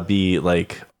should be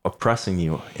like oppressing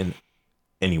you in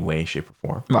any way, shape, or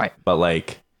form. Right. But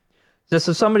like, So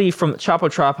somebody from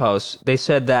Chapo Trap House, they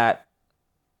said that,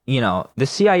 the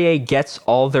CIA gets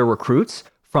all their recruits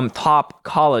from top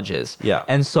colleges. Yeah.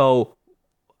 And so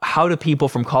how do people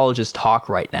from colleges talk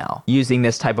right now using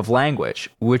this type of language,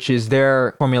 which is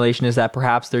their formulation is that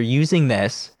perhaps they're using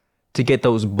this to get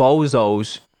those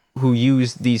bozos who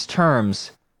use these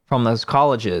terms from those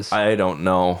colleges. I don't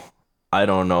know. I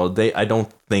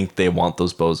don't think they want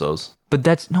those bozos. But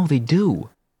they do.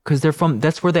 Because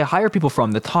that's where they hire people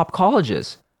from, the top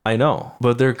colleges. I know,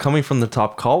 but they're coming from the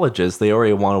top colleges. They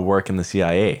already want to work in the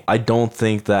CIA. I don't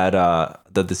think that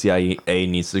that the CIA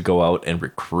needs to go out and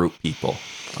recruit people.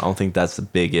 I don't think that's a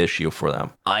big issue for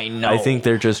them. I know. I think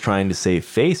they're just trying to save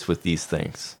face with these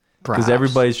things. Because Perhaps.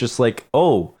 everybody's just like,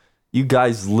 oh, you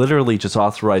guys literally just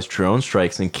authorized drone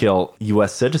strikes and kill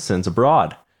U.S. citizens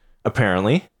abroad,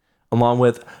 apparently, along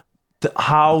with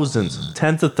thousands,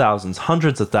 tens of thousands,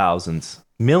 hundreds of thousands,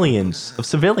 millions of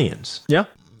civilians. Yeah.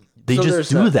 They just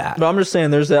do that. But I'm just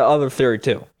saying there's that other theory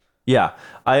too. Yeah,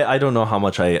 I don't know how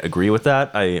much I agree with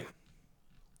that. I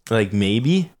like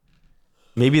maybe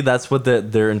that's what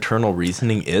their internal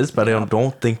reasoning is, but I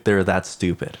don't think they're that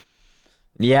stupid.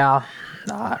 Yeah. I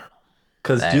don't know.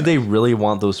 Because do they really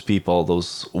want those people,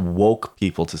 those woke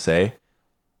people, to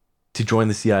join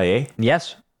the CIA?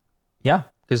 Yes. Yeah.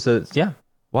 Because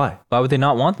Why? why would they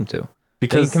not want them to?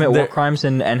 Because they can commit they're- war crimes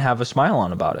and have a smile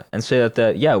on about it and say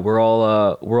that we're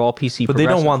all PC. But they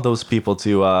don't progressive. want those people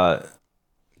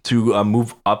to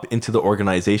move up into the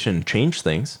organization and change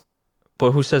things.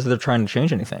 But who says that they're trying to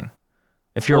change anything?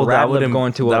 If you're Well, a rad lib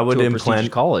going to a prestigious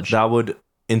college, That would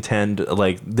intend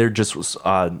like they're just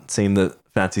saying the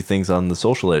fancy things on the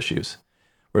social issues,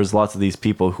 whereas lots of these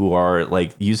people who are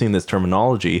like using this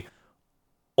terminology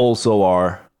also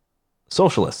are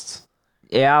socialists.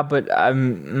 yeah, but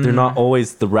They're not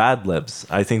always the rad libs.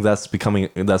 I think that's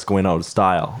going out of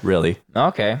style, really.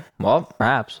 okay. Well,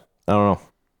 perhaps I don't know.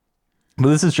 But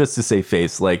this is just to save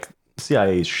face. Like,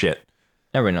 CIA's shit.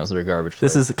 everybody knows they're garbage.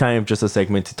 This is kind of just a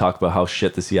segment to talk about how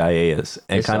shit the CIA is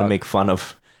and They kind of suck. make fun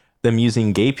of them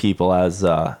using gay people as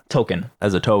a token,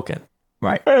 token.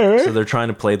 right? So they're trying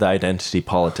to play the identity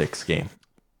politics game.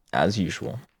 As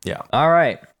usual. Yeah. All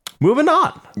right, Moving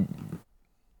on.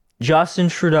 Justin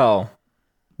Trudeau,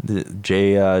 The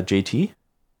JT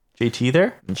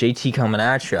there? JT coming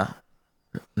at you,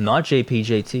 not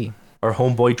JT, Our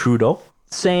homeboy Trudeau.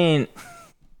 saying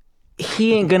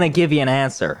he ain't gonna give you an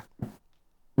answer.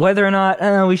 Whether or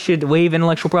not we should waive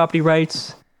intellectual property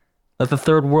rights, let the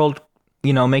third world,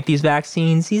 make these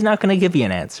vaccines, he's not gonna give you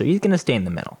an answer. He's gonna stay in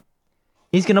the middle.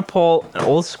 He's gonna pull an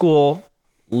old school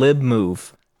lib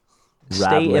move.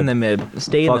 Stay lib. in the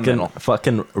middle.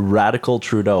 Fucking radical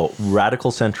Trudeau,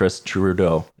 radical centrist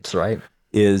Trudeau That's right.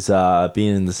 is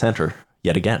being in the center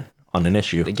yet again on an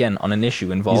issue. Again, on an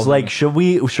issue involving. He's like, should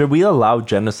we allow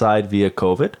genocide via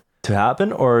COVID to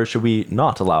happen, or should we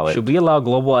not allow it? should we allow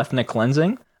global ethnic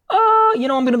cleansing?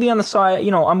 I'm gonna be on the side.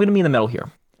 I'm gonna be in the middle here.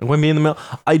 I'm going to be in the middle.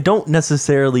 I don't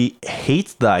necessarily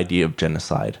hate the idea of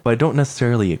genocide, but I don't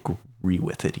necessarily agree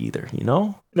with it either.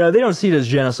 No, they don't see it as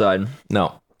genocide.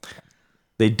 No.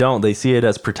 They don't. They see it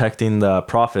as protecting the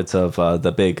profits of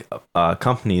the big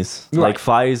companies like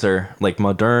Pfizer, like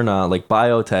Moderna, like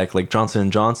biotech, like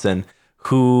Johnson & Johnson,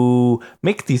 who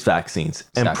make these vaccines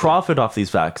and profit off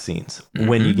these vaccines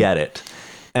when you get it.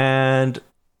 And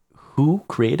who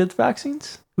created the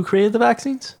vaccines?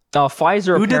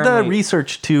 Pfizer. Who did the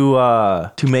research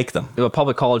to make them?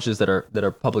 Public colleges that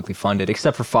are publicly funded,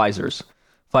 except for Pfizer's.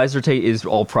 Pfizer is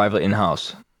all private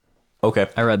in-house. Okay.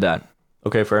 I read that.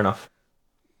 Okay, fair enough.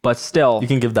 But still... You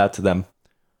can give that to them.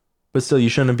 But still, you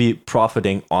shouldn't be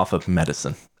profiting off of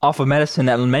medicine. Off of medicine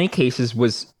that in many cases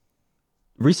was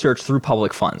researched through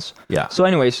public funds. Yeah. So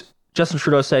anyways, Justin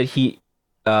Trudeau said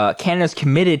Canada's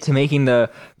committed to making the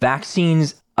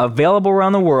vaccines available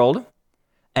around the world,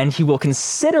 and he will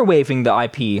consider waiving the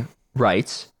IP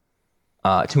rights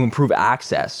to improve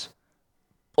access.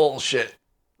 Bullshit.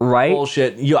 Right?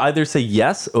 Bullshit. You either say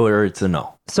yes or it's a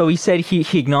no. So he said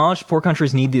he acknowledged poor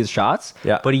countries need these shots,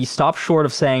 but he stopped short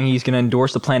of saying he's going to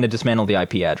endorse the plan to dismantle the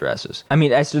IP addresses. I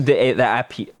mean, as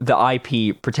the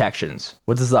IP protections.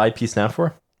 What does the IP stand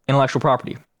for? Intellectual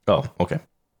property. Oh, okay.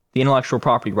 The intellectual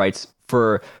property rights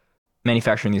for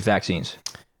manufacturing these vaccines.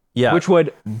 Yeah. Which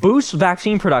would boost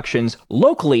vaccine productions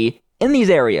locally in these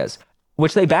areas,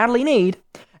 which they badly need.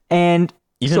 And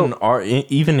even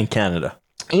in Canada.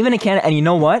 Even in Canada. And you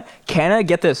know what? Canada,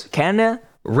 get this. Canada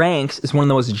ranks as one of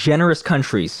the most generous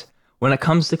countries when it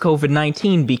comes to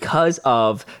COVID-19 because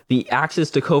of the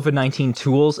Access to COVID-19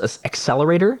 Tools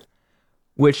Accelerator,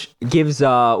 which gives,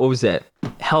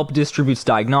 help distributes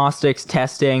diagnostics,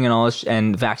 testing, and all this,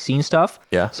 and vaccine stuff.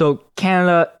 Yeah. So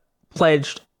Canada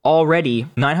pledged already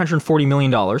 $940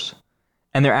 million,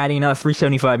 and they're adding another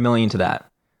 $375 million to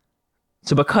that.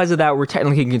 So because of that, we're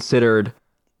technically considered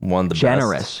one of the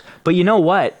generous. best. But you know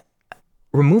what?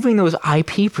 Removing those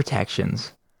IP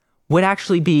protections would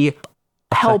actually be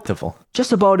help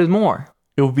just about as more.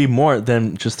 It would be more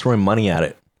than just throwing money at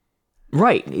it.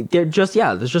 Right. They're just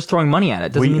throwing mone at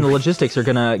it. Doesn't mean the logistics are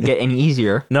going to get any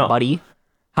easier, no. buddy.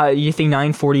 How you think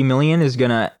 $940 million is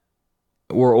going to,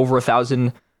 or over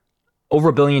 $1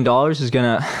 billion is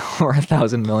going to, or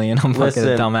 $1,000 million, I'm fucking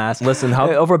a dumbass. Listen,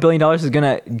 over $1 billion is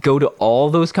going to go to all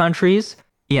those countries,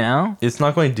 you know? It's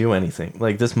not going to do anything.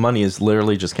 Like, this money is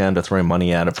literally just Canada throwing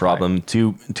money at a problem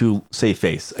to save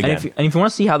face again. And if you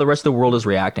want to see how the rest of the world is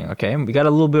reacting, okay? We got a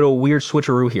little bit of a weird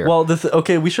switcheroo here. Well,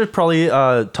 okay, we should probably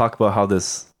talk about how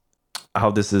this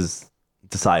is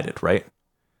decided, right?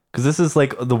 Because this is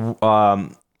like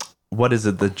the what is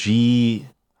it? The G?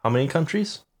 How many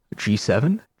countries?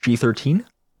 G7, G13,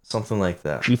 something like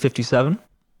that. G57.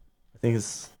 I think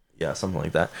it's something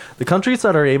like that. The countries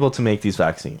that are able to make these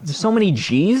vaccines. There's so many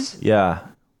G's. Yeah.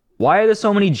 Why are there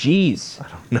so many G's? I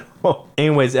don't know.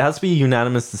 Anyways, it has to be a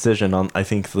unanimous decision on, I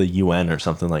think, the UN or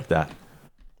something like that.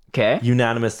 Okay.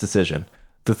 Unanimous decision.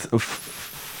 The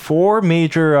four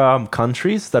major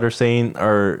countries that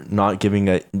are not giving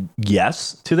a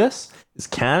yes to this is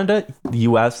Canada, the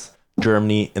US,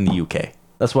 Germany, and the UK.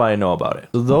 That's why I know about it.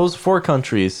 So those four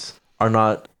countries are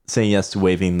not saying yes to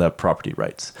waiving the property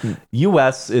rights.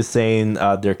 US is saying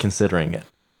they're considering it.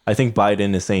 I think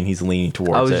Biden is saying he's leaning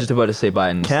towards it. I was just about to say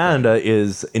Biden. Canada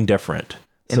is indifferent.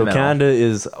 So Canada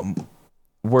is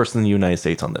worse than the United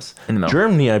States on this. In the middle.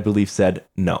 Germany, I believe, said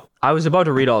no. I was about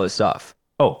to read all this stuff.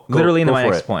 Oh, literally into my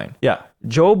next point. Yeah.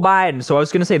 Joe Biden. So I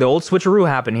was going to say the old switcheroo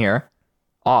happened here.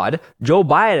 Odd. Joe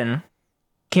Biden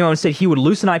came out and said he would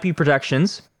loosen IP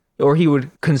protections, or he would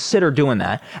consider doing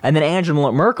that. And then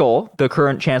Angela Merkel, the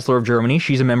current chancellor of Germany,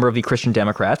 she's a member of the Christian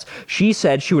Democrats, she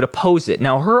said she would oppose it.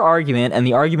 Now, her argument, and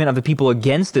the argument of the people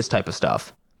against this type of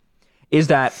stuff, is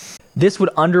that this would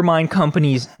undermine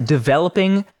companies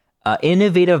developing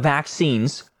innovative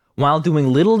vaccines while doing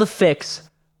little to fix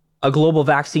a global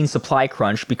vaccine supply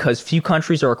crunch, because few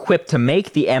countries are equipped to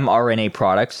make the mRNA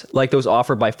products like those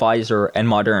offered by Pfizer and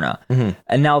Moderna.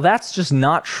 And now that's just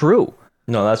not true.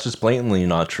 No, that's just blatantly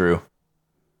not true.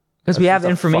 Because we have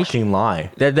information. Fucking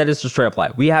lie. That is just straight up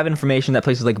lie. We have information that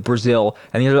places like Brazil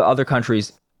and the other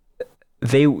countries,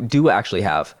 they do actually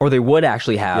have, or they would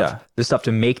actually have the stuff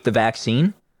to make the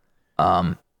vaccine.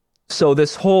 So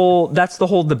that's the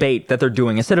whole debate that they're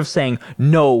doing. Instead of saying,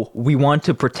 no, we want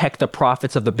to protect the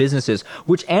profits of the businesses,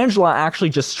 which Angela actually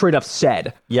just straight up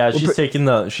said. Yeah, she's taking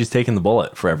the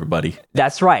bullet for everybody.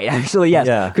 That's right. Actually, yes.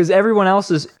 Yeah. Because everyone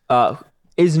else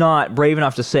is not brave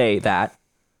enough to say that,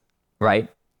 right?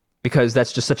 Because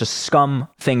that's just such a scum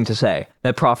thing to say,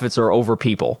 that profits are over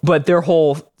people. But their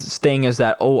whole thing is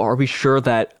that, are we sure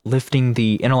that lifting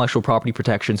the intellectual property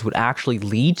protections would actually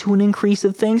lead to an increase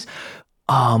of things?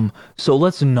 So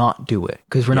let's not do it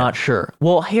because we're not sure.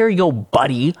 Well, here you go,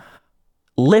 buddy.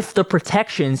 Lift the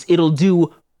protections. It'll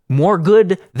do more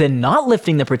good than not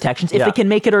lifting the protections if it can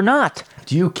make it or not.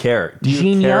 Do you care? Do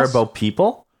you care about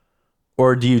people?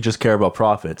 Or do you just care about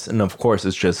profits? And of course,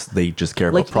 it's just they just care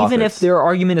about profits. Even if their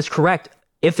argument is correct,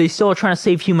 if they still are trying to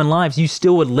save human lives, you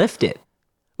still would lift it.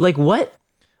 Like, what?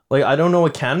 Like, I don't know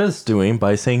what Canada's doing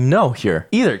by saying no here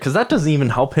either, because that doesn't even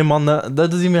help that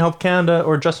doesn't even help Canada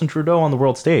or Justin Trudeau on the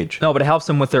world stage. No, but it helps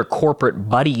them with their corporate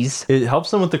buddies. It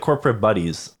helps them with the corporate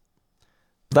buddies.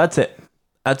 That's it.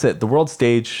 The world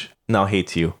stage now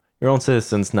hates you. Your own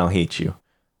citizens now hate you.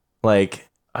 Like,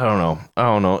 I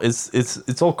don't know.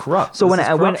 It's all corrupt. So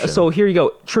so here you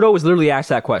go. Trudeau was literally asked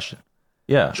that question.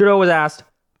 Yeah. Trudeau was asked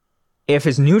if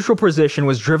his neutral position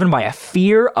was driven by a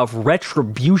fear of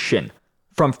retribution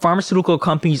from pharmaceutical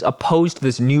companies opposed to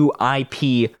this new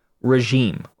IP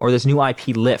regime or this new IP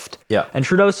lift. Yeah. And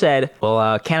Trudeau said,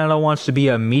 well, Canada wants to be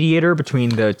a mediator between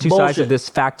the two sides of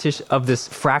this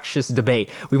fractious debate.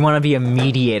 We want to be a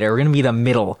mediator. We're going to be the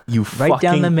middle. Right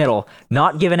down the middle.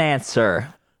 Not give an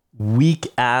answer. Weak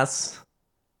ass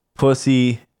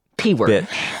pussy P-word. Bitch.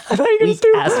 I thought you were going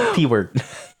to Weak ass P-word.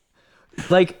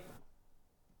 Like,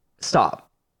 stop.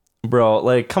 Bro,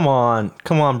 like, come on,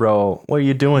 bro. What are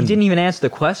you doing? You didn't even answer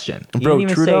the question. You bro, didn't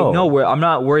even Trudeau. say, no, I'm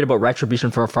not worried about retribution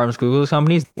for pharmaceutical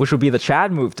companies, which would be the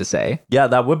Chad move to say. Yeah,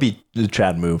 that would be the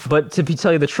Chad move. But to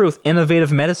tell you the truth,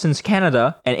 Innovative Medicines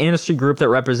Canada, an industry group that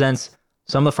represents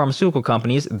some of the pharmaceutical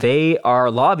companies, they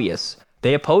are lobbyists.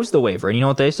 They oppose the waiver. And you know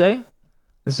what they say?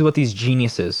 This is what these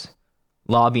geniuses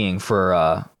lobbying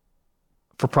for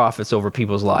profits over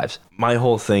people's lives. My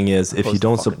whole thing is, if you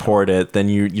don't support it, then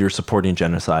you're supporting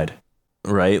genocide,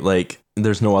 right? Like,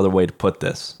 there's no other way to put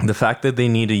this. The fact that they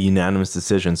need a unanimous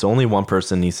decision, so only one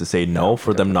person needs to say no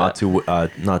for them not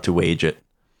to wage it,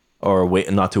 or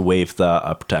not to waive the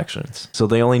protections. So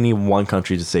they only need one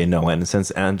country to say no. And since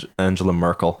Angela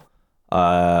Merkel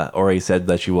already said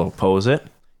that she will oppose it,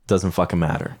 doesn't fucking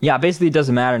matter. Yeah, basically it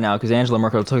doesn't matter now because Angela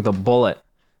Merkel took the bullet.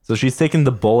 So she's taking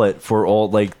the bullet for all,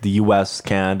 like, the US,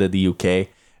 Canada, the UK,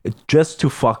 just to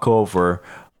fuck over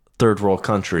third world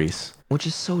countries. Which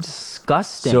is so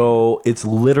disgusting. So it's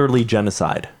literally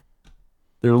genocide.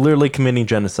 They're literally committing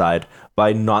genocide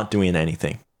by not doing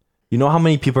anything. You know how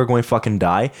many people are going to fucking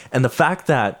die? And the fact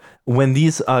that when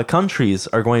these countries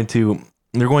they're going to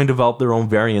develop their own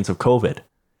variants of COVID.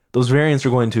 Those variants are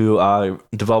going to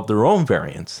develop their own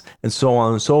variants, and so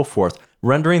on and so forth,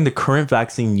 rendering the current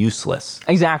vaccine useless.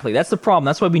 Exactly. That's the problem.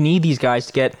 That's why we need these guys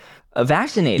to get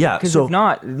vaccinated. Yeah. Because if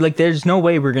not, like, there's no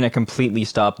way we're going to completely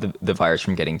stop the virus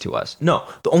from getting to us. No.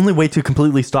 The only way to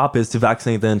completely stop is to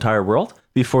vaccinate the entire world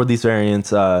before these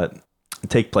variants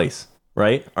take place,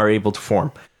 right? Are able to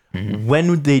form. Mm-hmm.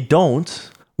 When they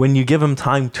don't, when you give them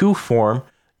time to form,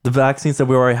 the vaccines that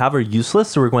we already have are useless,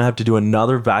 so we're going to have to do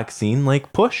another vaccine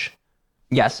push.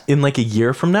 Yes. In like a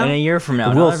year from now. In a year from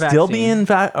now. We'll still be in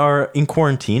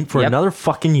quarantine for another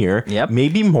fucking year. Yep.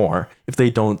 Maybe more if they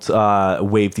don't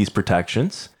waive these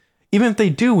protections. Even if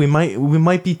they do, we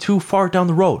might be too far down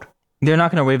the road. They're not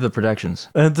going to waive the protections.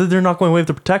 They're not going to waive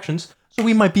the protections, so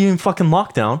we might be in fucking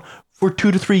lockdown for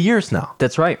 2 to 3 years now.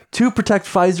 That's right. To protect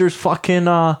Pfizer's fucking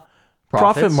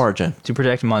profit margin. To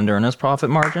protect Moderna's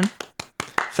profit margin.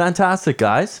 Fantastic,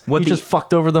 guys. You just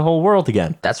fucked over the whole world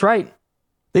again. That's right.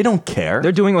 They don't care.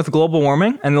 They're doing it with global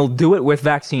warming, and they'll do it with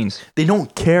vaccines. They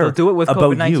don't care. They'll do it with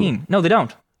COVID-19. No, they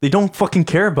don't. They don't fucking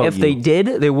care about you. If they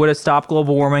did, they would have stopped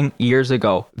global warming years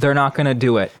ago. They're not going to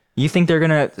do it. You think they're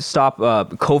going to stop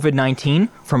COVID-19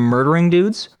 from murdering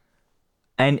dudes?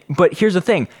 But here's the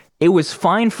thing. It was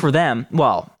fine for them,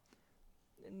 well,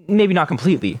 maybe not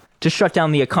completely, to shut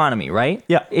down the economy, right?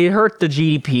 Yeah. It hurt the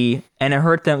GDP, and it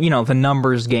hurt them, the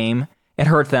numbers game. It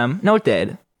hurt them. No, it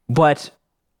did. But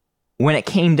when it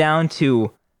came down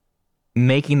to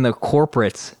making the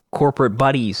corporate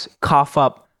buddies cough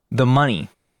up the money,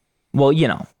 well,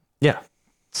 yeah,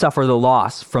 suffer the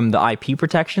loss from the IP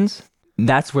protections,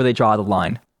 that's where they draw the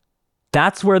line.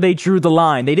 That's where they drew the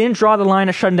line. They didn't draw the line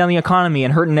of shutting down the economy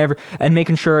and hurting and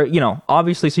making sure,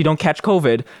 obviously, so you don't catch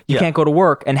COVID, you can't go to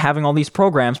work, and having all these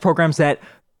programs that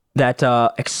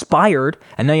expired,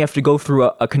 and now you have to go through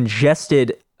a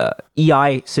congested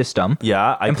EI system.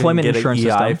 Yeah, I employment couldn't get insurance an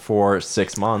EI system for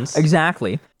 6 months.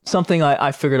 Exactly. Something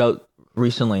I figured out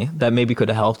recently that maybe could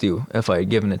have helped you if I had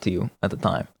given it to you at the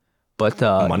time. But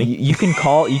money? You can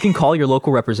call your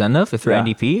local representative if you're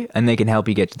NDP, and they can help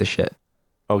you get to the shit.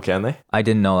 Oh, can they? I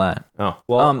didn't know that. Oh,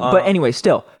 well. But anyway,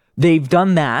 still, they've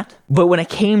done that. But when it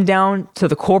came down to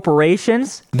the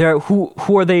corporations, who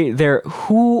are they?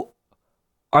 Who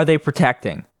are they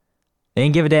protecting? They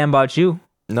didn't give a damn about you.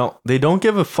 No, they don't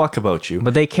give a fuck about you.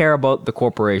 But they care about the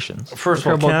corporations. First of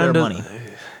all, about Canada, their money.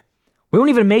 We don't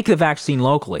even make the vaccine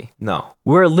locally. No.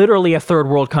 We're literally a third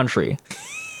world country.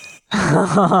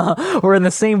 We're in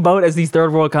the same boat as these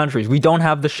third world countries. We don't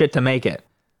have the shit to make it.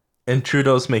 And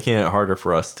Trudeau's making it harder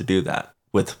for us to do that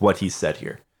with what he said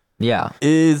here. Yeah.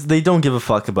 Is they don't give a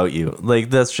fuck about you. Like,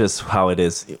 that's just how it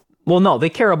is. Well, no, they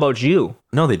care about you.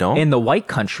 No, they don't. In the white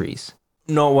countries.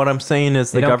 No, what I'm saying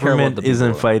is the government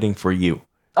isn't fighting for you.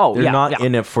 Oh, They're not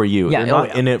in it for you. They're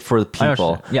not in it for the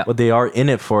people. Yeah. What they are in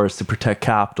it for is to protect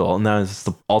capital. And that is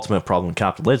the ultimate problem with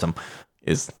capitalism,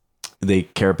 is they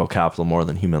care about capital more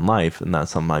than human life. And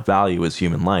that's something I value, is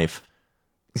human life.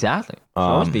 Exactly. It should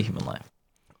always be human life.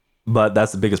 But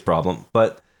that's the biggest problem.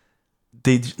 But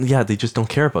they just don't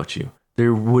care about you. They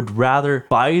would rather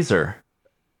Pfizer,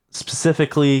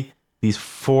 specifically these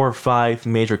 4 or 5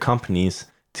 major companies,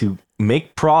 to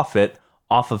make profit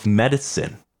off of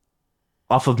medicine,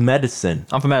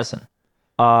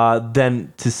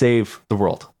 than to save the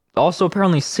world. Also,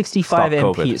 apparently 65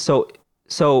 MPs.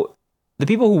 So the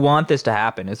people who want this to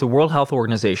happen is the World Health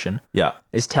Organization. Yeah.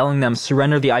 Is telling them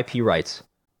surrender the IP rights.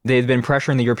 They've been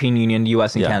pressuring the European Union, the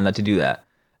US, and Canada to do that.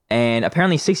 And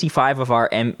apparently 65 of our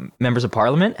members of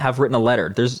parliament have written a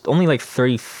letter. There's only like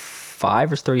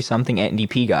 35 or 30 something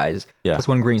NDP guys. Yeah. Plus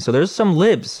one Green. So there's some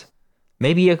libs.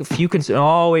 Maybe a few Bloc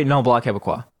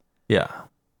Québécois. Yeah.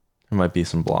 There might be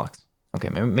some blocks. Okay,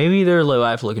 maybe they're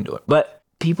I have to look into it. But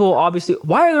people obviously,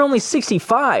 why are there only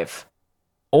 65?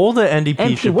 All the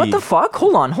NDP should what be. the fuck?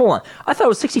 Hold on. I thought it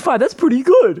was 65. That's pretty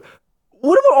good.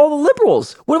 What about all the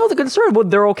liberals? What about the conservatives?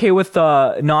 They're okay with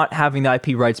not having the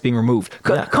IP rights being removed.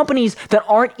 Companies that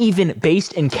aren't even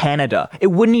based in Canada. It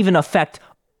wouldn't even affect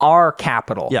our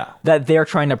capital that they're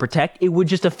trying to protect. It would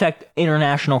just affect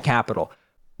international capital.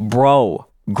 Bro,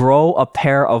 grow a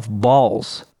pair of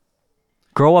balls.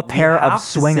 Grow a pair of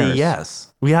swingers.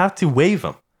 Yes. We have to wave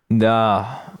them.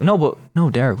 No,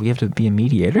 Derek, we have to be a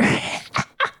mediator.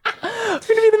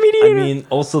 I mean,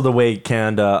 also the way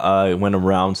Canada went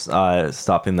around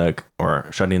shutting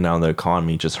down the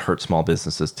economy just hurt small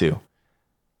businesses too,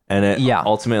 and it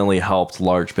ultimately helped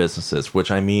large businesses. Which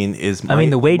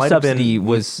the wage subsidy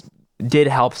did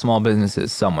help small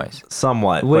businesses some ways,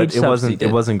 somewhat, but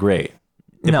it wasn't great.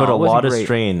 It put a lot of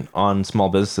strain on small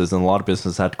businesses, and a lot of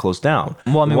businesses had to close down.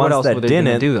 Well, I mean, what else were they going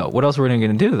to do though? What else were they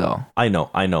going to do though? I know.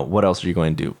 What else are you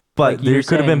going to do? But there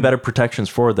could have been better protections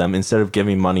for them instead of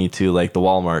giving money to like the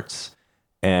Walmarts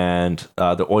and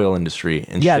the oil industry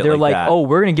and shit they're like that. Oh,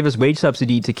 we're going to give us wage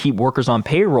subsidy to keep workers on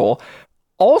payroll.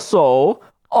 Also,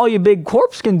 all you big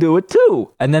corps can do it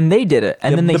too. And then they did it.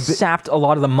 And then they sapped a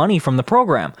lot of the money from the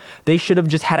program. They should have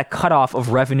just had a cutoff of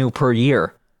revenue per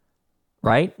year,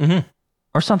 right? Mm-hmm.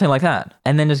 Or something like that.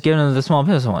 And then just give it to the small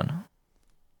business one.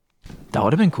 That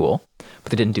would have been cool.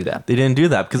 But they didn't do that. They didn't do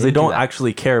that because they don't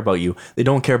actually care about you. They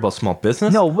don't care about small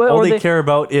business. No, all they care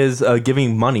about is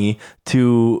giving money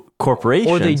to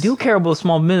corporations. Or they do care about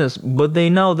small business, but they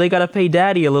know they got to pay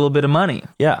daddy a little bit of money.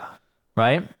 Yeah.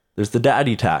 Right? There's the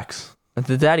daddy tax.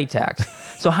 The daddy tax.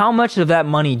 So how much of that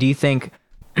money do you think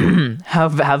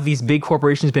have these big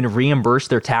corporations been reimbursed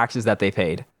their taxes that they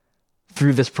paid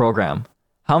through this program?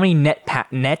 How many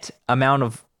net amount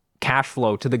of cash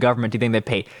flow to the government do you think they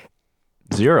paid?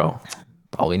 0.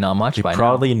 Probably not much. They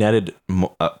probably netted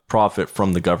profit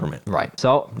from the government. Right.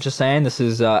 So, just saying, this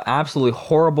is absolutely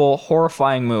horrible,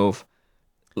 horrifying move.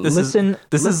 This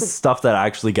is stuff that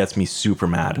actually gets me super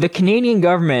mad. The Canadian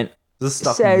government this is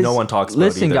stuff says, no one talks about.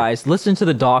 Listen, either. guys, listen to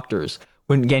the doctors.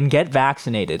 Get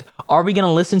vaccinated. Are we going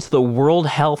to listen to the World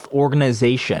Health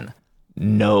Organization?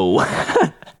 No.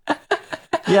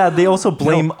 Yeah, they also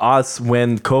blame us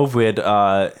when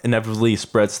COVID inevitably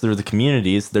spreads through the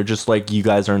communities. They're just like, you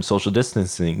guys aren't social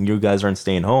distancing. You guys aren't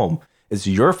staying home. It's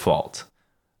your fault,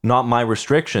 not my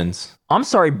restrictions. I'm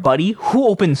sorry, buddy. Who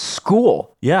opened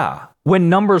school? Yeah. When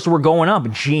numbers were going up.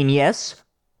 Genius.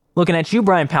 Looking at you,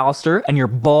 Brian Pallister, and your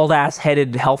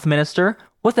bald-ass-headed health minister.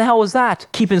 What the hell was that?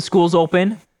 Keeping schools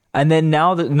open. And then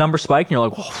now the numbers spike, and you're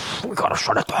like, oh, we gotta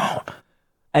shut it down.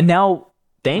 And now...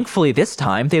 Thankfully, this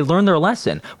time, they learned their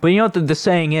lesson. But you know what the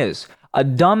saying is? A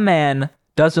dumb man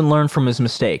doesn't learn from his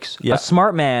mistakes. Yeah. A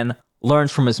smart man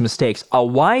learns from his mistakes. A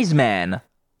wise man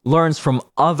learns from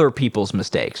other people's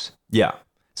mistakes. Yeah.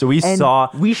 So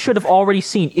we should have already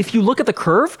seen. If you look at the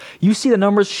curve, you see the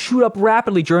numbers shoot up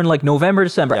rapidly during like November,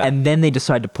 December, and then they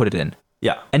decide to put it in.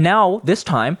 Yeah. And now, this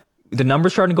time, the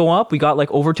numbers starting to go up. We got like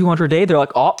over 200 a day. They're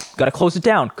like, oh, got to close it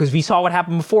down because we saw what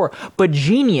happened before. But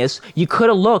genius, you could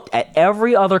have looked at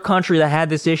every other country that had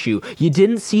this issue. You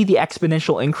didn't see the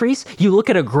exponential increase. You look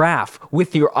at a graph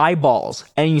with your eyeballs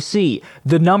and you see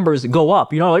the numbers go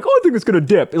up. You're not like, oh, I think it's going to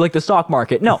dip like the stock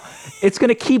market. No, it's going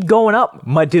to keep going up,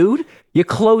 my dude. You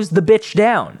close the bitch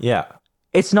down. Yeah.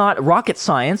 It's not rocket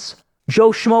science.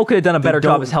 Joe Schmo could have done a better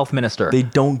job as health minister. They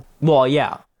don't. Well,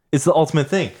 yeah. It's the ultimate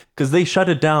thing because they shut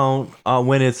it down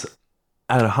when it's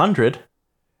at 100,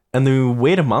 and then we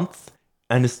wait a month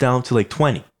and it's down to like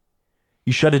 20.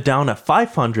 You shut it down at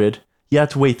 500, you have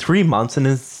to wait 3 months and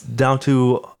it's down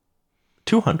to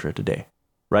 200 a day,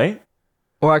 right?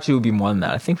 Or actually, it would be more than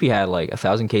that. I think we had like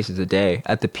 1,000 cases a day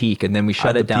at the peak, and then we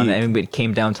shut it down, and it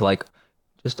came down to like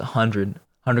just 100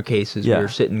 cases. Yeah. We were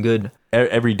sitting good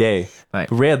every day. Right.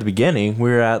 But right at the beginning, we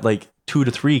were at like 2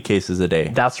 to 3 cases a day.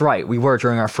 That's right. We were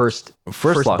during our first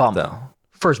lockdown. bump.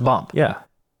 First bump. Yeah.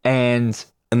 And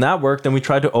that worked, and we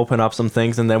tried to open up some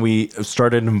things, and then we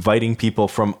started inviting people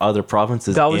from other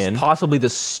provinces in. That was possibly the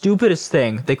stupidest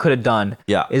thing they could have done.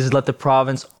 Yeah. Is let the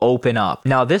province open up.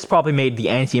 Now, this probably made the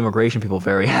anti-immigration people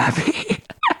very happy.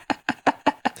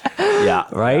 Yeah.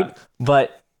 Right? Yeah.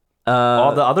 But... the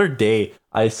other day,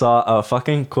 I saw a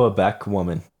fucking Quebec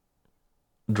woman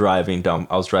driving down...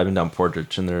 I was driving down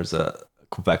Portage, and there's a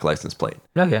Quebec license plate.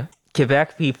 Okay.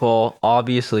 Quebec people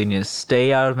obviously need to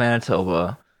stay out of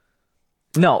Manitoba.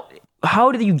 No,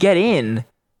 how did you get in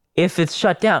if it's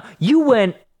shut down? You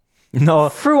went through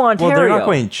Ontario. Well, they're not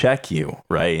going to check you,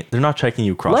 right? They're not checking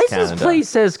you across Canada. License plate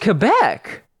says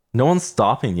Quebec. No one's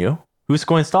stopping you. Who's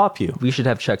going to stop you? We should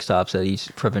have check stops at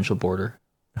each provincial border.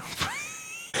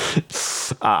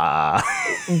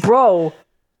 Bro,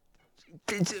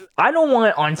 I don't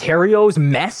want Ontario's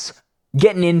mess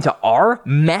getting into our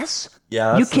mess.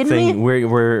 Yeah, that's you kidding me?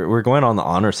 We're going on the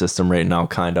honor system right now,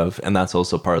 kind of, and that's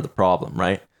also part of the problem,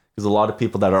 right? Because a lot of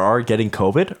people that are getting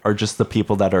COVID are just the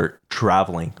people that are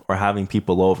traveling or having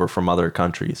people over from other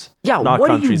countries. Yeah, not what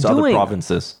countries, are you doing? Other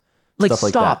provinces. Like,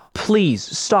 stuff stop, like that. Please,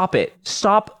 stop it.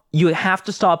 Stop. You have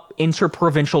to stop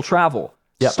interprovincial travel.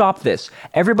 Yep. Stop this.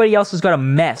 Everybody else has got a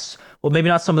mess. Well, maybe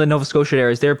not some of the Nova Scotia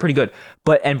areas. They're pretty good.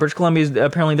 And British Columbia,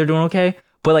 apparently they're doing okay.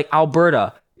 But like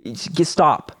Alberta,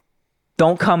 stop.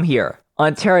 Don't come here.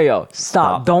 Ontario,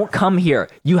 stop. Don't come here.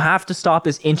 You have to stop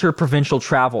this interprovincial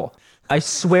travel. I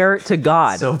swear to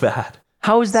God. So bad.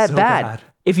 How is that so bad?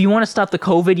 If you want to stop the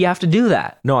COVID, you have to do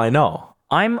that. No, I know.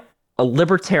 I'm a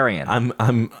libertarian.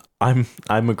 I'm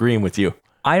agreeing with you.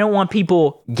 I don't want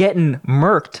people getting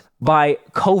murked by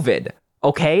COVID,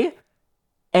 okay?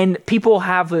 And people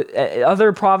have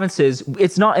other provinces,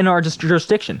 it's not in our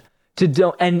jurisdiction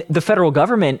and the federal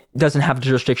government doesn't have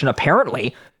jurisdiction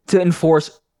apparently to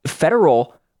enforce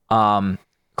federal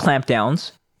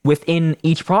clampdowns within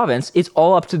each province. It's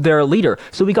all up to their leader.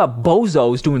 So we got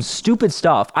bozos doing stupid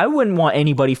stuff. I wouldn't want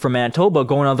anybody from Manitoba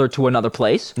going to another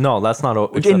place. No, that's not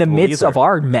in the midst of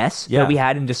our mess that we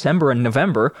had in December and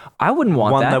November. I wouldn't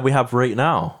want one that. That we have right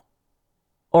now.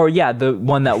 Or yeah, the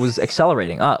one that was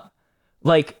accelerating up.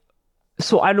 Like,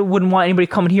 so I wouldn't want anybody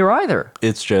coming here either.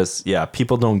 It's just, yeah,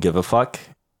 people don't give a fuck.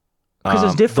 Because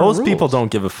there's different Those rules. people don't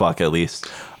give a fuck, at least.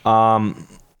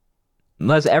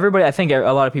 Unless everybody, I think a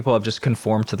lot of people have just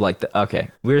conformed to like, okay,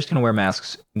 we're just going to wear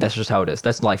masks. That's just how it is.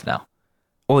 That's life now.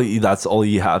 Well, that's all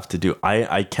you have to do.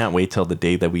 I can't wait till the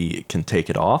day that we can take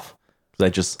it off.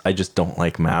 Because I just don't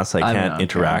like masks. I can't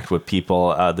interact with people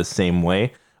the same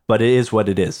way. But it is what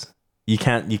it is. You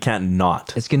can't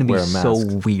not. It's going to be so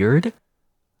weird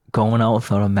going out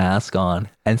without a mask on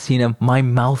and seeing my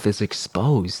mouth is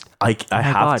exposed. I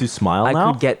have to smile now.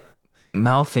 I could get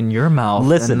mouth in your mouth.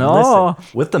 Listen.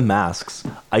 With the masks,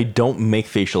 I don't make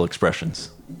facial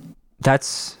expressions.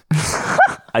 That's...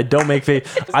 I don't make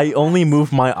I only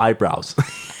move my eyebrows.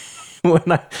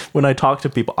 when I talk to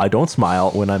people, I don't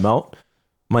smile when I'm out.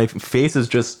 My face is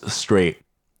just straight.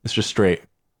 It's just straight.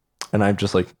 And I'm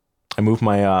just like, I move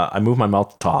my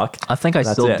mouth to talk. I think I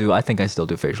still do. I think I still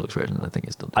do facial expressions. I think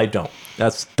I still do. I don't.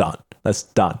 That's done. It's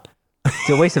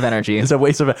a waste of energy. It's a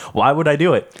waste of it. Why would I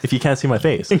do it if you can't see my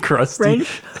face? Crusty.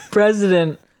 French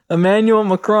President Emmanuel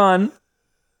Macron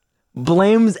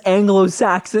blames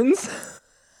Anglo-Saxons.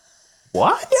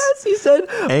 What? Yes, he said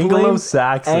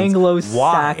Anglo-Saxons.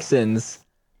 Anglo-Saxons.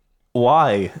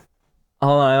 Why?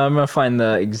 Hold on, I'm going to find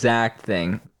the exact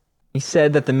thing. He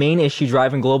said that the main issue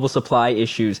driving global supply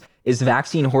issues is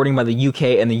vaccine hoarding by the UK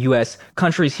and the US,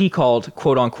 countries he called,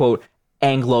 quote-unquote,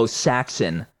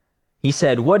 Anglo-Saxon. He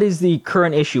said, what is the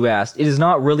current issue asked? It is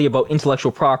not really about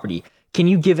intellectual property. Can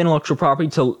you give intellectual property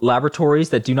to laboratories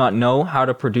that do not know how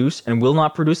to produce and will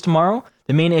not produce tomorrow?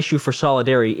 The main issue for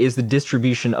solidarity is the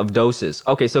distribution of doses.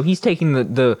 Okay, so he's taking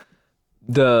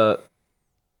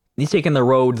he's taking the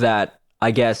road that,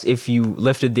 I guess, if you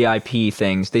lifted the IP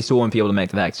things, they still wouldn't be able to make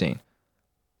the vaccine.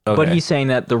 Okay. But he's saying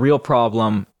that the real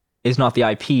problem is not the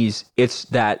IPs, it's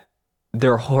that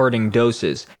they're hoarding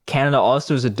doses. Canada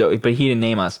also is but he didn't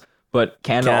name us. But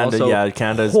Canada also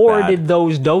Canada's hoarded bad.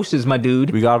 those doses, my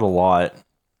dude. We got a lot.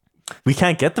 We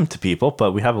can't get them to people,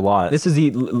 but we have a lot. This is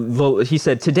he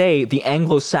said, today, the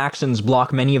Anglo-Saxons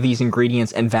block many of these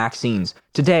ingredients and vaccines.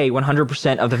 Today,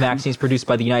 100% of the vaccines produced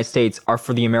by the United States are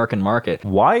for the American market.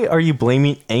 Why are you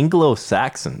blaming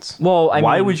Anglo-Saxons? Well,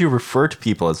 why would you refer to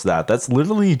people as that? That's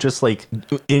literally just like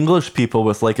English people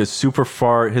with like a super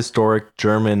far historic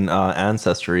German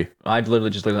ancestry. I'd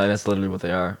literally just look like that's literally what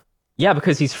they are. Yeah,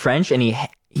 because he's French and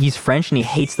he's French and he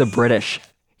hates the British.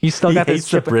 He's still got this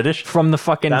chip British from the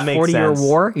fucking 40-year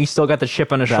war. He's still got the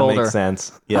chip on his shoulder. That makes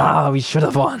sense. Yeah. Oh, we should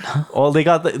have won. Well, they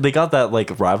got that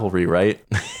like rivalry, right?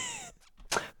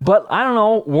 But I don't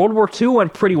know. World War II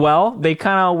went pretty well. They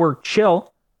kind of were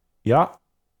chill. Yeah.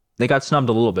 They got snubbed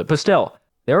a little bit, but still,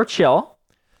 they were chill.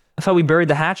 I thought we buried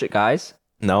the hatchet, guys.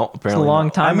 No, apparently it's a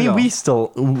long time ago. we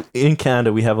still in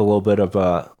Canada we have a little bit of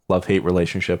a love-hate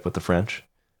relationship with the French,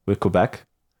 with Quebec.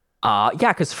 Yeah,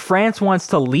 because France wants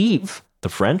to leave. The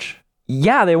French?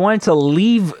 Yeah, they wanted to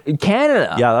leave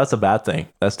Canada. Yeah, that's a bad thing.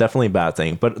 That's definitely a bad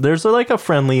thing. But there's like a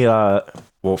friendly,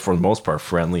 well, for the most part,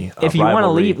 friendly. If you want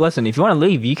to leave, listen. If you want to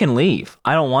leave, you can leave.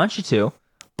 I don't want you to,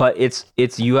 but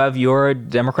it's you have your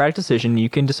democratic decision. You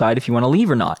can decide if you want to leave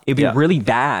or not. It'd be really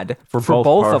bad for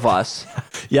both of us.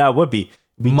 Yeah, it would be.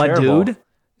 It'd be my terrible. dude.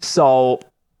 So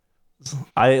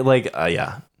I like,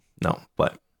 no,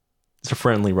 but it's a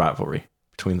friendly rivalry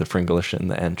between the Fringlish and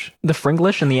the Ench. The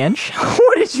Fringlish and the Ench?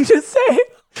 What did you just say?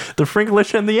 The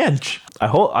Fringlish and the Ench. I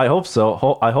hope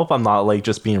so. I hope I'm not like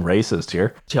just being racist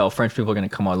here. Joe, French people are gonna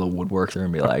come out of the woodwork. They're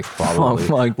gonna be like, probably.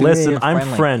 Fuck, listen,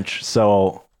 I'm French,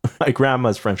 so my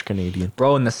grandma's French Canadian.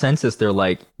 Bro, in the census, they're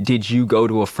like, did you go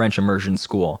to a French immersion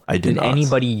school? I did not.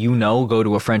 Anybody you know go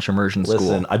to a French immersion school?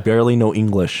 Listen, I barely know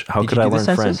English. How could I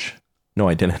learn French? No,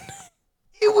 I didn't.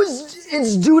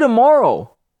 It's due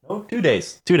tomorrow. No, 2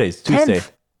 days. 2 days. Tuesday.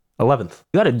 10th. 11th.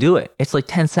 You gotta do it. It's like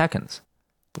 10 seconds.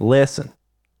 Listen.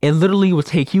 It literally will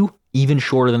take you even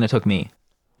shorter than it took me.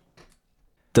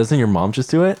 Doesn't your mom just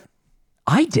do it?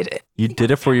 I did it. You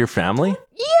did it for your family?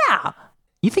 Yeah.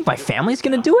 You think my family's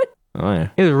gonna do it? Oh, yeah.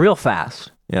 It was real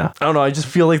fast. Yeah. I don't know. I just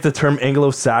feel like the term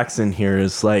Anglo-Saxon here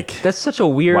is like... That's such a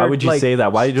weird... Why would you say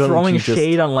that? Why don't throwing you just...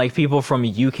 shade on like people from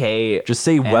UK... Just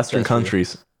say Western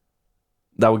countries.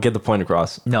 That would get the point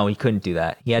across. No, he couldn't do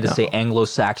that. He had to say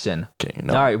Anglo-Saxon. Okay,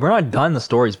 no. All right, we're not done the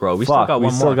stories, bro. We still got one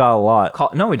more. We still got a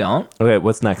lot. No, we don't. Okay,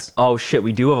 what's next? Oh, shit,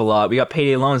 we do have a lot. We got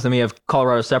payday loans, then we have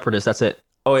Colorado separatists. That's it.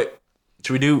 Oh, wait.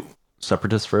 Should we do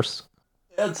separatists first?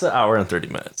 It's an hour and 30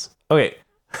 minutes. Okay.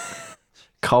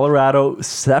 Colorado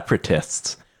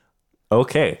separatists.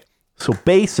 Okay. So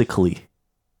basically,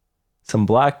 some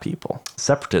black people,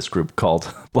 separatist group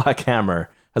called Black Hammer,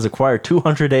 has acquired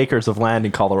 200 acres of land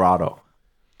in Colorado.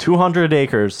 200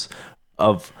 acres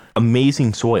of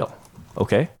amazing soil.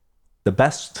 Okay? The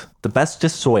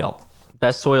bestest soil.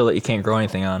 Best soil that you can't grow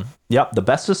anything on. Yep, the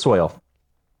bestest soil.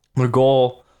 The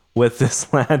goal with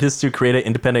this land is to create an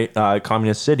independent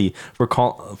communist city for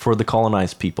the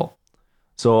colonized people.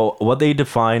 So what they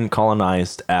define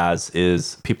colonized as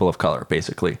is people of color,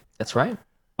 basically. That's right.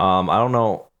 I don't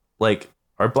know, like,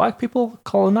 are black people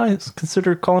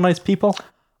considered colonized people?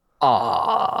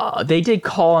 They did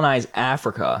colonize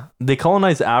Africa. They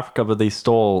colonized Africa, but they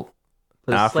stole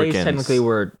Africans. Slaves technically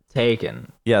were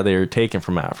taken. Yeah, they were taken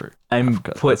from Africa. And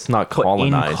it's not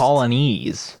colonized. In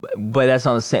colonies, but that's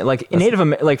not the same. Like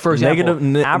for example,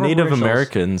 Native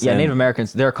Americans. Yeah, Native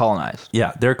Americans, they're colonized.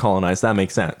 Yeah, they're colonized. That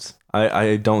makes sense.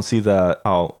 I don't see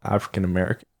how African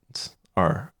Americans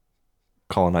are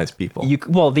colonized people.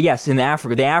 Yes, in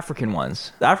Africa, the African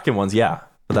ones. The African ones, yeah.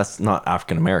 But that's not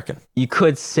African American. You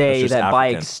could say that African. by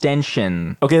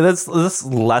extension. Okay, that's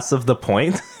less of the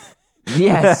point.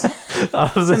 Yes.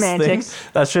 Semantics.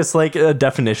 That's just like a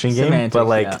definition game, Semantics, but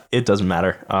like it doesn't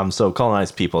matter. So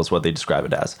colonized people is what they describe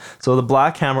it as. So the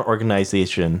Black Hammer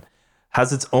organization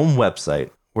has its own website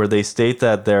where they state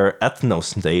that they're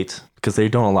ethno-state because they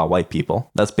don't allow white people.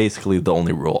 That's basically the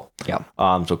only rule. Yeah.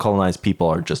 So colonized people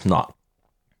are just not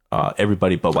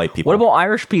everybody but white people. What about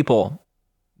Irish people?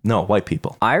 No, white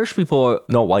people. Irish people.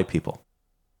 No, white people.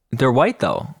 They're white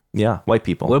though. Yeah, white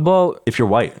people. What about if you're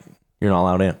white? You're not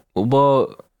allowed in. What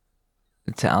about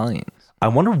Italians? I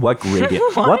wonder what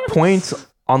gradient. What points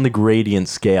on the gradient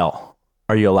scale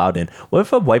are you allowed in? What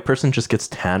if a white person just gets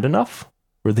tanned enough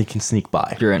where they can sneak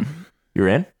by? You're in. You're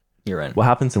in? You're in. What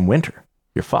happens in winter?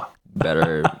 You're fucked.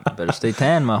 Better stay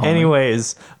tan, my homie.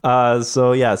 Anyways,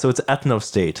 so it's an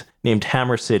ethno-state named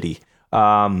Hammer City.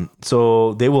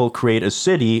 So they will create a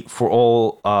city for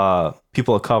all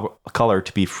people of color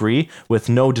to be free with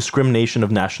no discrimination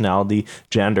of nationality,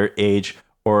 gender, age,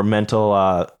 or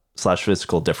mental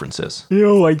physical differences.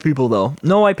 No white people, though.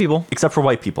 No white people. Except for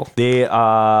white people. They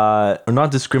are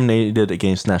not discriminated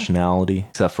against nationality,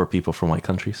 except for people from white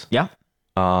countries. Yeah.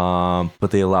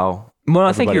 But they allow. Well,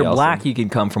 I think everybody you're else black, in. you can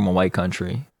come from a white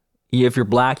country. If you're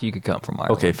black, you could come from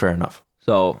Ireland. Okay, fair enough.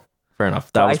 So Fair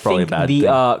enough. That was probably a bad thing.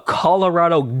 The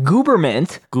Colorado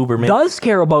government does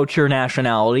care about your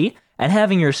nationality, and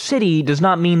having your city does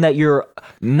not mean that you're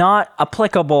not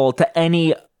applicable to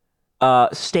any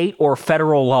state or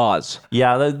federal laws.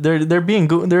 Yeah, they're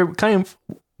kind of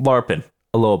LARPing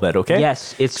a little bit, okay?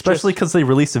 Yes, it's especially because they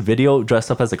released a video dressed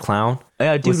up as a clown.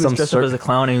 Yeah, dude was dressed up as a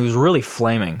clown, and he was really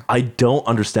flaming. I don't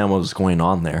understand what was going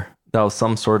on there. That was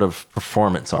some sort of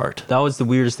performance art. That was the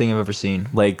weirdest thing I've ever seen.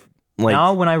 Like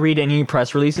now, when I read any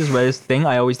press releases, read this thing,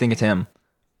 I always think it's him.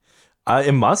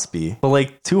 It must be. But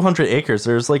like 200 acres,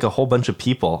 there's like a whole bunch of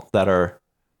people that are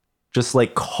just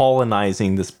like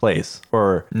colonizing this place,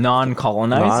 or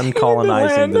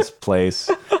non-colonizing this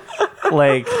place.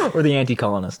 Like, or the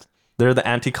anti-colonist. They're the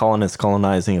anti-colonists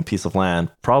colonizing a piece of land,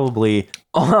 probably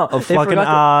a fucking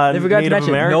they forgot to mention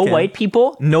American. No white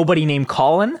people, nobody named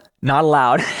Colin, not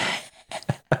allowed.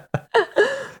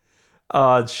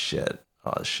 Oh shit.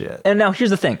 And now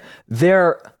here's the thing: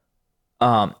 their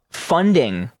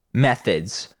funding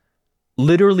methods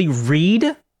literally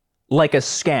read like a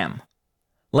scam,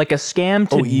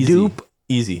 to dupe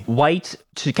white,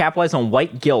 to capitalize on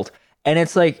white guilt. And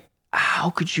it's like,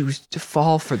 how could you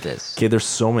fall for this? Okay, there's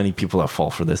so many people that fall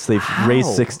for this. They've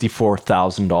raised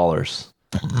 $64,000.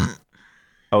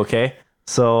 Okay,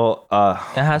 so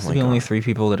it has to be only 3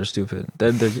 people that are stupid.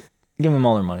 They're giving them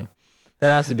all their money.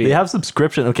 That has to be. They have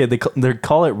subscription. Okay, they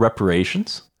call it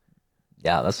reparations.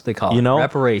 Yeah, that's what they call it.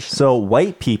 Reparations. So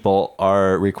white people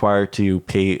are required to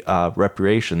pay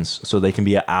reparations so they can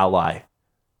be an ally,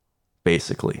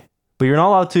 basically. But you're not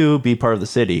allowed to be part of the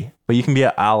city. But you can be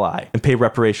an ally and pay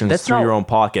reparations through your own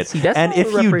pocket. See, that's and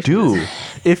if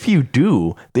you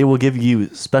do, they will give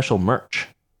you special merch.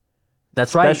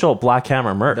 That's right. Special Black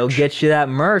Hammer merch. They'll get you that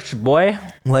merch, boy.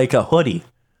 Like a hoodie.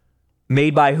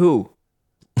 Made by who?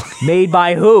 Made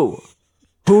by who?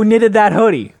 Who knitted that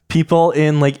hoodie? People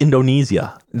in like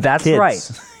Indonesia. That's kids.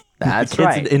 Right. That's kids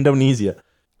right. in Indonesia.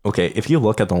 Okay, if you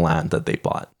look at the land that they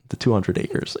bought, the 200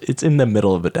 acres, it's in the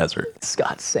middle of a desert. It's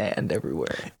got sand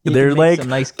everywhere. They're like some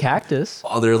nice cactus.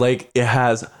 Oh, they're like, it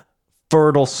has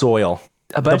fertile soil.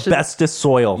 The bestest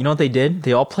soil. You know what they did?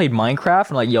 They all played Minecraft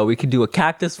and like, yo, we could do a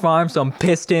cactus farm, some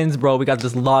pistons, bro. We got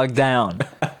this logged down.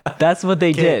 That's what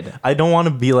they did. I don't want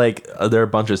to be like, they're a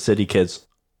bunch of city kids.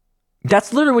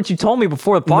 That's literally what you told me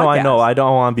before the podcast. No, I know. I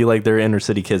don't want to be like they're inner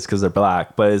city kids because they're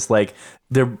black, but it's like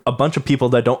they're a bunch of people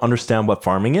that don't understand what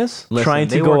farming is. Listen, trying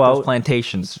to they go work out those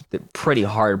plantations pretty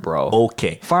hard, bro.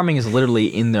 Okay. Farming is literally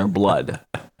in their blood.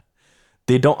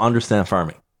 They don't understand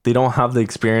farming. They don't have the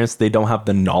experience. They don't have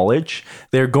the knowledge.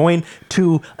 They're going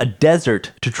to a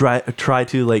desert to try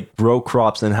to like grow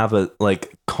crops and have a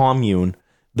like commune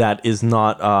that is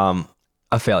not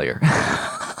a failure.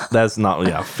 That's not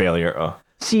a failure.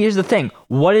 See, here's the thing.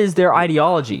 What is their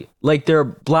ideology? Like, they're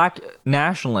black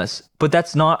nationalists, but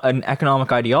that's not an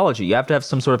economic ideology. You have to have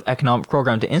some sort of economic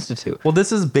program to institute. Well,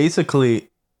 this is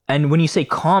basically... And when you say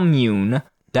commune,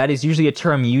 that is usually a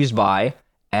term used by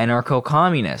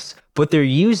anarcho-communists. But they're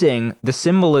using the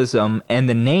symbolism and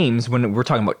the names when we're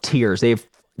talking about tiers. They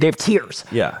have tiers.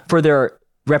 Yeah. For their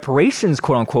reparations,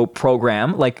 quote-unquote,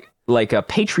 program, like a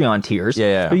Patreon tiers.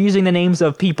 Yeah. They're using the names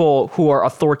of people who are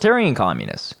authoritarian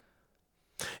communists.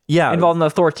 Yeah, involved in the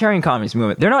authoritarian communist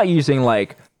movement. They're not using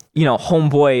like,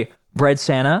 homeboy Bread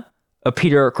Santa,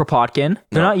 Peter Kropotkin.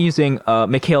 They're not using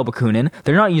Mikhail Bakunin.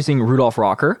 They're not using Rudolph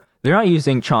Rocker. They're not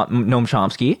using Noam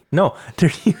Chomsky. No,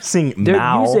 they're using Mao.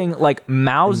 They're using like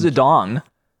Mao Zedong,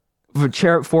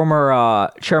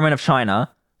 former chairman of China,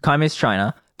 communist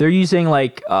China. They're using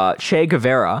like Che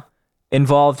Guevara,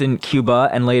 involved in Cuba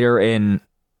and later in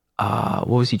what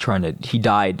was he trying to? He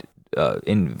died.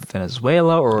 In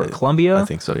Venezuela or Colombia. I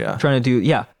think so, yeah. Trying to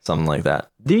do, something like that.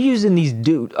 They're using these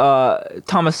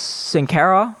Thomas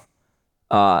Sankara.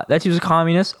 That's who's a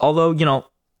communist, although,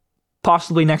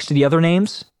 possibly next to the other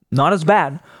names, not as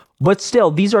bad. But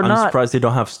still, these are not... I'm surprised they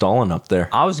don't have Stalin up there.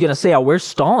 I was going to say, where's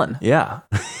Stalin? Yeah.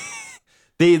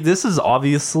 This is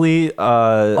obviously...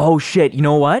 Oh, shit. You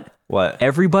know what? What?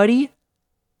 Everybody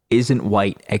isn't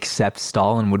white, except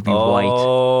Stalin would be white.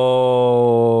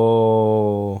 Oh...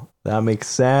 That makes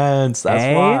sense.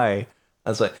 That's why.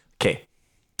 That's why. Okay.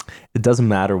 It doesn't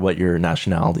matter what your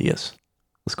nationality is.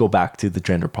 Let's go back to the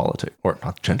gender politic, or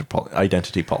not gender politics,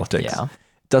 identity politics. Yeah.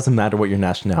 It doesn't matter what your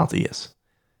nationality is.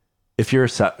 If you're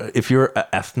an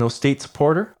ethno-state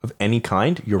supporter of any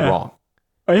kind, you're wrong.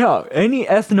 Yeah, any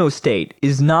ethno-state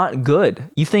is not good.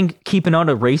 You think keeping out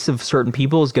a race of certain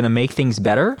people is going to make things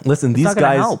better? Listen, It's these not gonna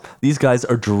guys, help. these guys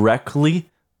are directly,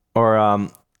 or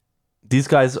these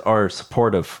guys are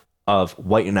supportive of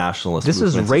white nationalist. This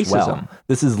is movements as well. racism.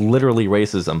 This is literally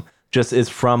racism. Just is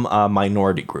from a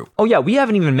minority group. Oh yeah, we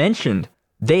haven't even mentioned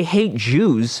they hate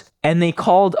Jews, and they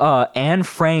called Anne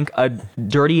Frank a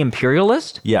dirty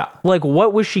imperialist. Yeah. Like,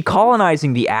 what was she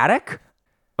colonizing? The attic?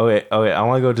 Okay. I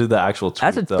want to go to the actual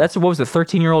tweet. That's what was a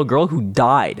 13-year-old girl who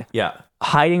died Yeah.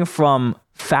 hiding from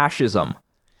fascism.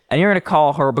 And you're gonna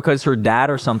call her because her dad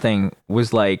or something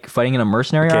was like fighting in a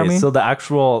mercenary army? So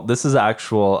this is the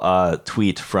actual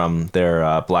tweet from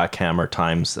their Black Hammer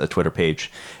Times Twitter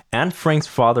page. Anne Frank's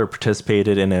father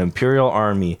participated in an imperial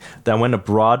army that went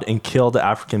abroad and killed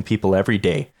African people every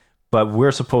day. But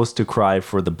we're supposed to cry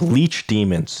for the bleach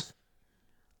demons.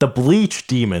 The bleach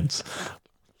demons.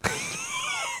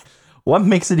 What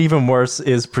makes it even worse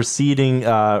is proceeds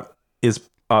of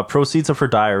her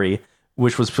diary,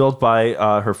 which was filled by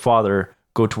her father,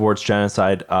 go towards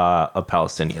genocide of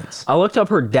Palestinians. I looked up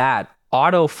her dad,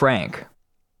 Otto Frank,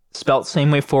 spelt same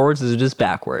way forwards as it is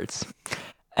backwards.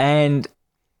 And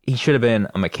he should have been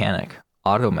a mechanic,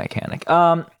 auto mechanic.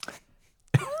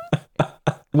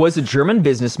 Was a German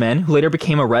businessman who later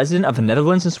became a resident of the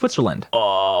Netherlands and Switzerland.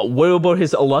 What about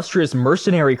his illustrious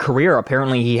mercenary career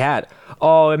apparently he had?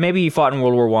 Oh, maybe he fought in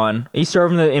World War I. He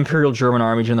served in the Imperial German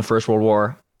Army during the First World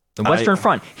War. The Western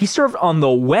Front. He served on the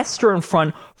Western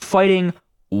Front fighting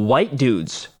white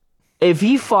dudes. If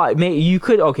he fought,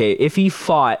 if he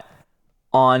fought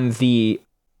on the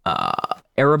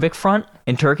Arabic front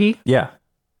in Turkey, Yeah.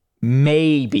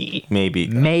 maybe.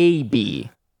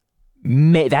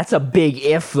 That's a big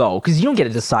if, though, because you don't get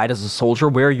to decide as a soldier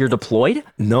where you're deployed.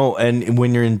 No, and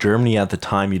when you're in Germany at the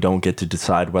time, you don't get to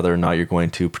decide whether or not you're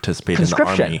going to participate in the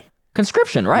army.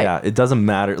 Conscription, right? Yeah, it doesn't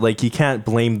matter. Like, you can't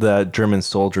blame the German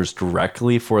soldiers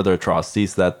directly for the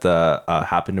atrocities that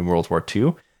happened in World War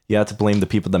II. You have to blame the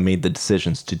people that made the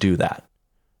decisions to do that,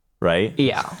 right?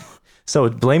 Yeah. So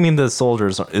blaming the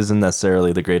soldiers isn't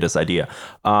necessarily the greatest idea.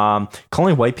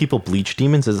 Calling white people bleach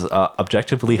demons is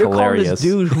objectively hilarious. This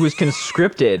dude who was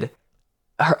conscripted,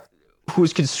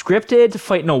 to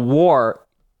fight in a war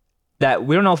that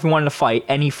we don't know if he wanted to fight,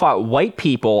 and he fought white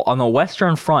people on the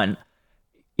Western Front.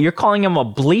 You're calling him a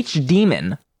bleach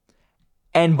demon,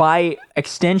 and by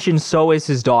extension, so is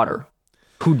his daughter,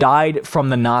 who died from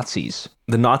the Nazis.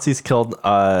 The Nazis killed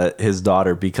his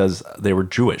daughter because they were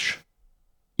Jewish.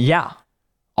 Yeah.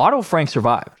 Otto Frank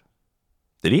survived.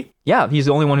 Did he? Yeah, he's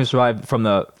the only one who survived from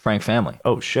the Frank family.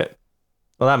 Oh, shit.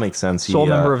 Well, that makes sense. Sole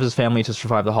member of his family to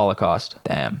survive the Holocaust.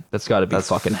 Damn, that's got to be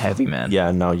fucking heavy, man.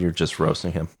 Yeah, no, you're just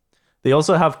roasting him. They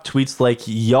also have tweets like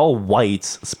 "y'all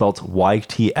whites" spelled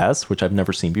YTS, which I've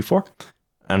never seen before,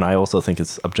 and I also think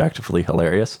it's objectively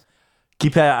hilarious.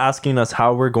 Keep asking us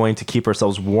how we're going to keep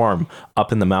ourselves warm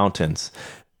up in the mountains.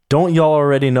 Don't y'all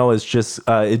already know it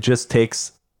just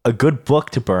takes a good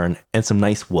book to burn and some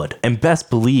nice wood. And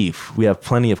best believe we have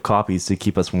plenty of copies to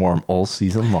keep us warm all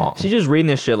season long. So just reading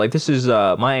this shit, like this is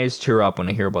my eyes tear up when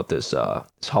I hear about this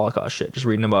Holocaust shit. Just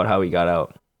reading about how he got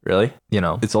out. Really? You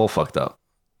know, it's all fucked up.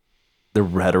 The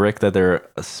rhetoric that they're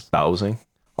espousing.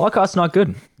 Holocaust's not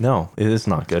good. No, it is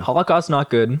not good. Holocaust's not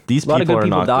good. These a lot people of good are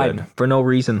people not died good. for no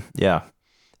reason. Yeah.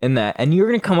 In that, and you're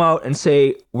gonna come out and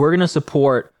say we're gonna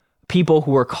support people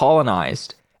who were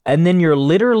colonized. And then you're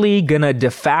literally going to de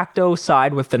facto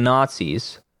side with the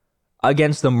Nazis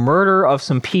against the murder of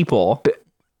some people.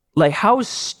 Like, how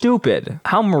stupid,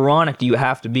 how moronic do you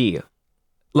have to be?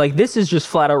 Like, this is just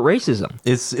flat out racism.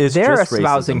 They're just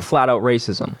espousing racism. flat out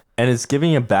racism. And it's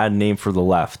giving a bad name for the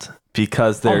left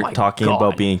because they're talking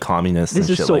about being communists and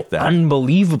shit like that. This is so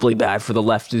unbelievably bad for the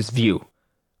leftist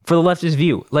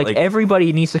view. Like,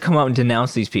 everybody needs to come out and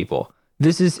denounce these people.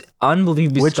 This is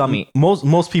unbelievably scummy.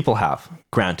 Most people have,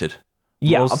 granted.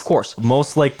 Yeah, of course.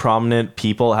 Most prominent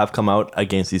people have come out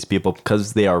against these people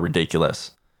because they are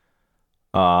ridiculous.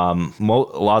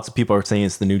 Lots of people are saying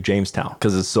it's the new Jamestown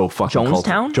because it's so fucking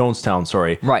Jonestown? culty. Jonestown,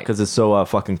 sorry. Right. Because it's so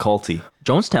fucking culty.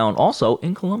 Jonestown also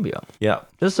in Colombia. Yeah.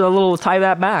 Just a little tie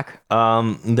that back.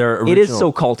 It is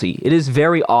so culty. It is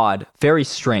very odd, very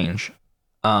strange.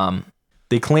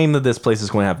 They claim that this place is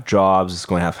going to have jobs, it's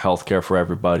going to have healthcare for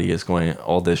everybody, it's going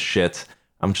all this shit.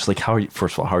 I'm just like,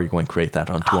 first of all, how are you going to create that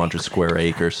on 200 square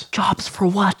acres? Jobs for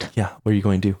what? Yeah, what are you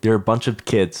going to do? There are a bunch of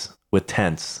kids with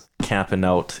tents camping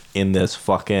out in the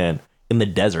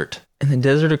desert. In the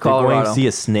desert of Colorado. They're going to see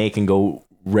a snake and go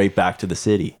right back to the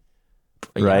city.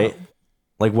 Right? Yeah.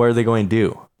 Like, what are they going to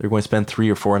do? They're going to spend 3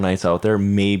 or 4 nights out there,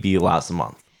 maybe last a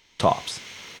month. Tops.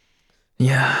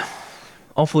 Yeah.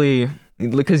 Hopefully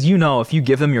Because if you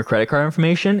give them your credit card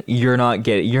information, you're not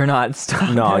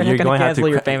stopping. No, They're you're not going to have cancel to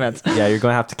your payments. Yeah, you're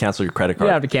going to have to cancel your credit card.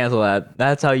 You have to cancel that.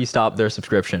 That's how you stop their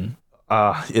subscription.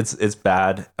 It's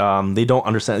bad. They don't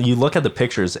understand. You look at the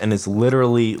pictures, and it's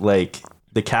literally like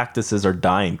the cactuses are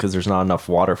dying because there's not enough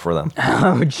water for them.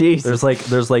 Oh, jeez.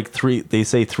 There's like three. They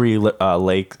say three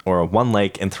lake or one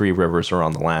lake and three rivers are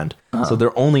on the land. So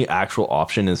their only actual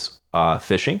option is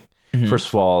fishing. First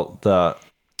of all, the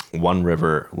one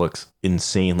river looks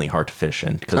insanely hard to fish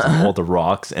in because of all the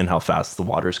rocks and how fast the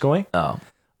water's going. Oh.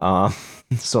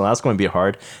 So that's going to be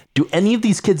hard. Do any of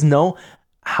these kids know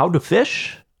how to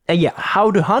fish? Yeah.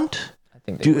 How to hunt? I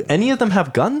think Do any of them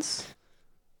have guns?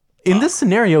 In this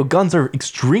scenario, guns are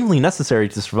extremely necessary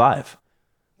to survive.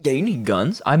 Yeah, you need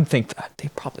guns. I think that they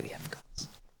probably have guns.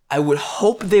 I would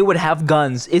hope they would have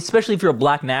guns, especially if you're a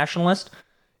black nationalist.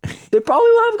 They probably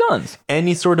will have guns.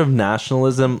 Any sort of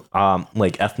nationalism,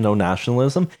 like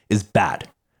ethno-nationalism, is bad.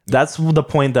 That's the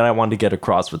point that I wanted to get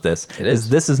across with this.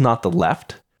 This is not the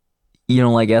left. You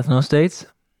don't like ethno-states?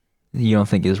 You don't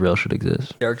think Israel should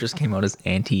exist? Derek just came out as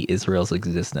anti-Israel's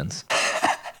existence.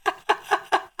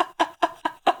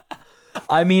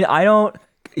 I mean, I don't...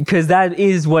 Because that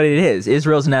is what it is.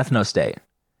 Israel's an ethno-state.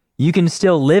 You can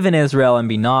still live in Israel and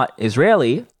be not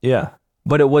Israeli. Yeah.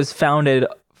 But it was founded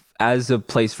as a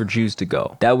place for Jews to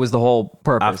go. That was the whole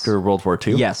purpose. After World War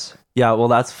II? Yes. Yeah, well,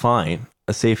 that's fine.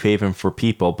 A safe haven for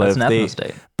people. But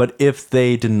if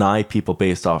they deny people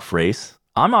based off race...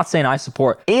 I'm not saying I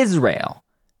support Israel.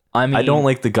 I mean... I don't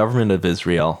like the government of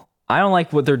Israel. I don't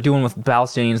like what they're doing with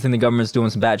Palestinians. I think the government's doing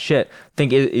some bad shit. I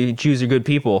think Jews are good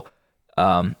people.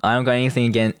 I don't got anything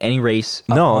against any race.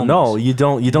 No, you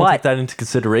don't take that into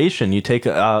consideration. You take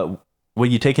what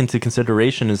you take into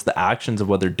consideration is the actions of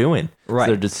what they're doing, right?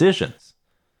 Their decisions.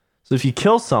 So if you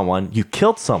kill someone, you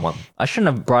killed someone. I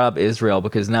shouldn't have brought up Israel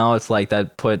because now it's like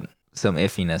that put some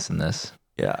iffiness in this.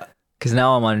 Yeah. Because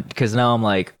now I'm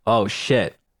like, oh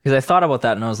shit. Because I thought about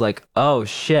that and I was like, oh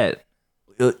shit.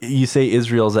 You say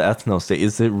Israel's an ethno-state.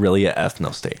 Is it really an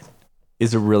ethno-state?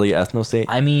 Is it really an ethno-state?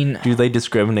 I mean... Do they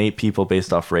discriminate people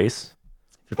based off race?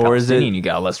 If you're Palestinian, you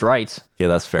got less rights. Yeah,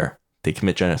 that's fair. They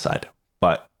commit genocide.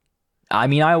 But... I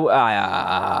mean,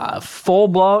 full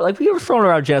blown... Like, we were throwing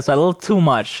around genocide a little too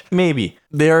much. Maybe.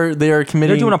 They're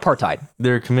committing... They're doing apartheid.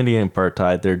 They're committing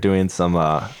apartheid. They're doing some...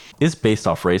 It's based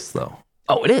off race, though.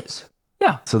 Oh, it is.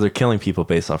 Yeah. So they're killing people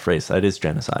based off race. That is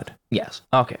genocide. Yes.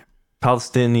 Okay.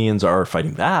 Palestinians are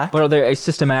fighting back. But are they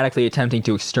systematically attempting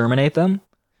to exterminate them?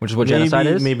 Which is what genocide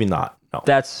is? Maybe not. No.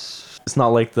 It's not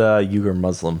like the Uyghur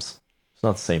Muslims. It's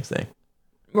not the same thing.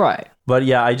 Right. But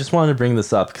yeah, I just wanted to bring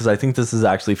this up because I think this is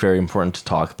actually very important to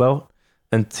talk about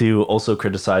and to also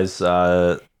criticize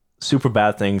super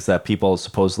bad things that people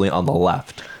supposedly on the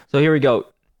left. So here we go.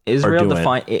 Israel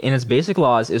in its basic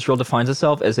laws, Israel defines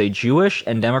itself as a Jewish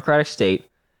and democratic state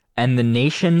and the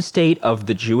nation state of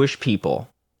the Jewish people.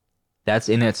 That's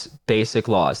in its basic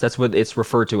laws. That's what it's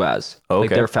referred to as. Okay. Like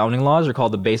their founding laws are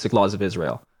called the basic laws of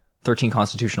Israel. 13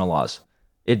 constitutional laws.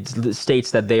 It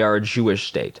states that they are a Jewish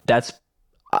state. That's...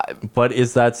 But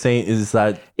is that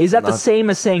the same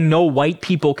as saying no white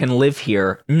people can live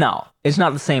here? No, it's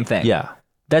not the same thing. Yeah.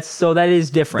 That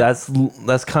is different.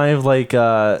 That's kind of like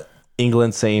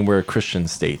England saying we're a Christian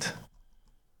state.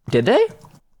 Did they?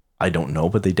 I don't know,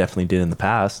 but they definitely did in the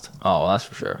past. Oh, well, that's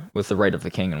for sure. With the right of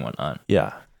the king and whatnot.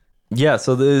 Yeah. Yeah,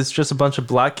 so there's just a bunch of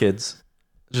black kids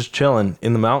just chilling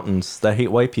in the mountains that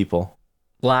hate white people.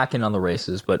 Black and other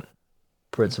races, but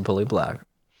principally black.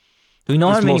 Do we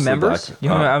know how many members? Do you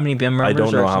know how many members? I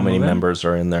don't know how many members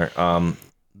are in there.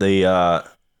 The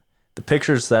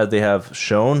pictures that they have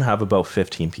shown have about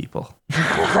 15 people.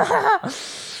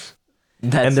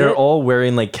 And they're all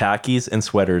wearing like khakis and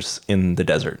sweaters in the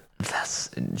desert. That's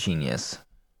genius.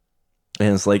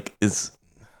 And it's like,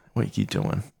 what are you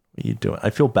doing? What are you doing?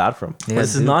 I feel bad for him. Yeah,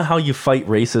 this is not how you fight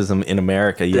racism in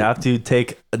America. You have to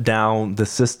take down the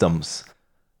systems,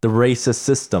 the racist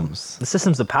systems. The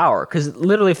systems of power. Because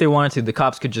literally, if they wanted to, the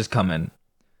cops could just come in.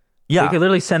 Yeah. They could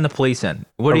literally send the police in.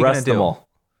 What are you going to do? Them all.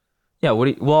 Yeah,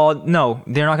 well, no,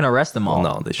 they're not going to arrest them all.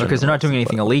 Well, no, they shouldn't. Because they're not doing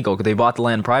anything illegal, because they bought the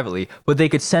land privately. But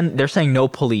they're saying no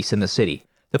police in the city.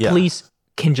 The police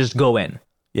can just go in.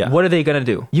 Yeah. What are they going to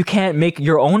do? You can't make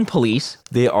your own police.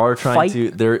 They are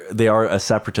they are a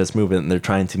separatist movement, and they're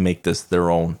trying to make this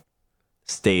their own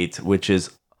state, which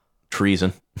is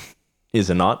treason. Is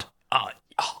it not?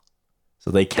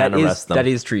 So they can arrest them. That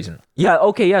is treason. Yeah,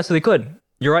 okay, yeah, so they could.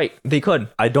 You're right, they could.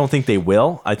 I don't think they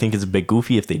will. I think it's a bit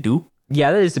goofy if they do.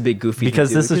 Yeah, that is a bit goofy.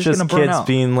 Because this is just kids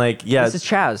being like, yeah. This is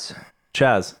Chaz.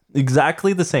 Chaz.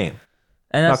 Exactly the same.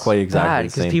 And that's not quite exactly bad, the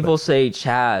same. Because people say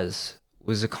Chaz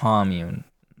was a commune.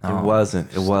 It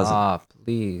wasn't. It wasn't. Stop,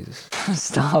 please.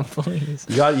 Stop, please.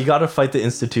 You got to fight the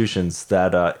institutions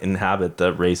that inhabit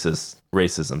the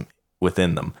racism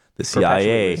within them. The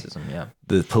CIA, Racism, yeah.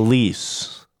 the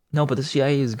police. No, but the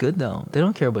CIA is good though. They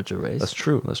don't care about your race. That's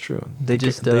true. That's true. They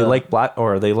just they like black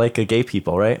or they like gay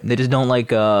people, right? They just don't like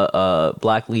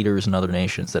black leaders in other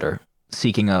nations that are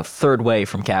seeking a third way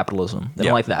from capitalism. They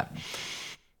don't like that.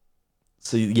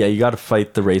 So yeah, you got to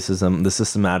fight the racism, the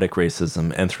systematic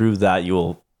racism, and through that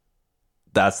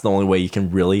that's the only way you can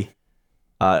really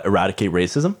eradicate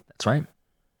racism. That's right.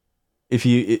 If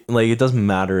it doesn't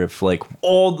matter if the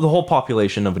whole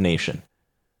population of a nation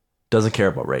doesn't care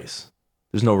about race.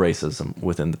 There's no racism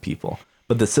within the people,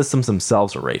 but the systems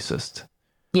themselves are racist.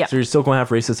 Yeah. So you're still going to have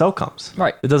racist outcomes.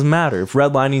 Right. It doesn't matter if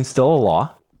redlining is still a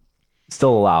law,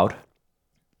 still allowed,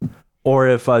 or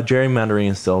if gerrymandering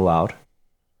is still allowed.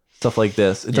 Stuff like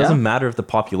this. It doesn't matter if the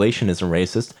population isn't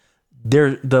racist.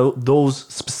 Those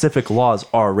specific laws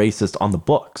are racist on the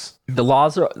books. The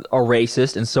laws are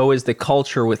racist, and so is the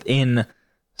culture within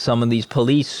some of these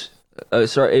police.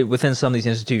 Within some of these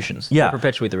institutions. Yeah. They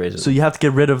perpetuate the racism. So you have to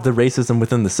get rid of the racism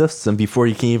within the system before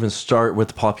you can even start with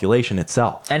the population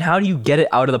itself. And how do you get it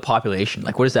out of the population?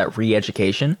 What is that,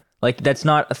 re-education? That's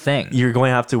not a thing. You're going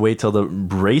to have to wait till the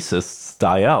racists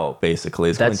die out, basically.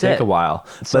 It's going to take a while.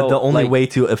 So, but the only way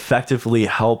to effectively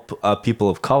help people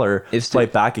of color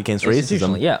fight back against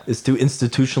racism is to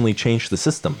institutionally change the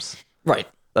systems. Right.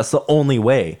 That's the only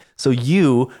way. So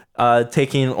you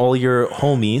taking all your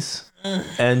homies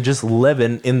and just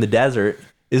living in the desert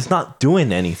is not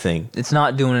doing anything. It's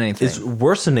not doing anything. It's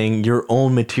worsening your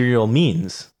own material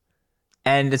means.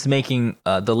 And it's making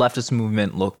the leftist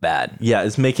movement look bad. Yeah,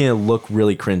 it's making it look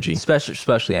really cringy.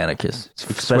 Especially anarchists.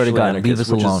 Especially swear to God, anarchists,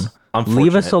 leave us alone. unfortunate.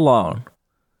 Leave us alone.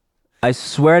 I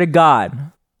swear to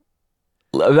God.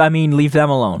 I mean, leave them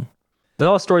alone. That's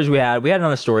all the stories we had. We had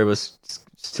another story, but it's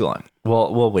too long.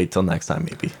 Well, we'll wait till next time,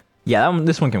 maybe. Yeah,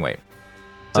 this one can wait.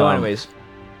 So anyways.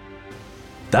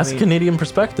 That's Canadian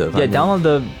perspective. Yeah, download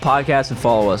the podcast and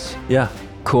follow us. Yeah.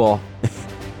 Cool.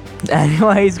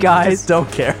 Anyways, guys. I just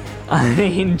don't care. I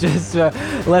mean, just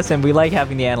listen, we like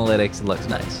having the analytics. It looks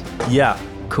nice. Yeah.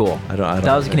 Cool. I don't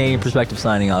that was Canadian Perspective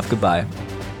signing off. Goodbye.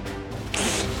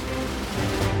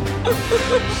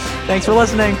 Thanks for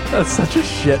listening. That's such a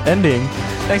shit ending.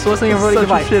 Thanks for listening, everybody. Such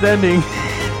Goodbye. a shit ending.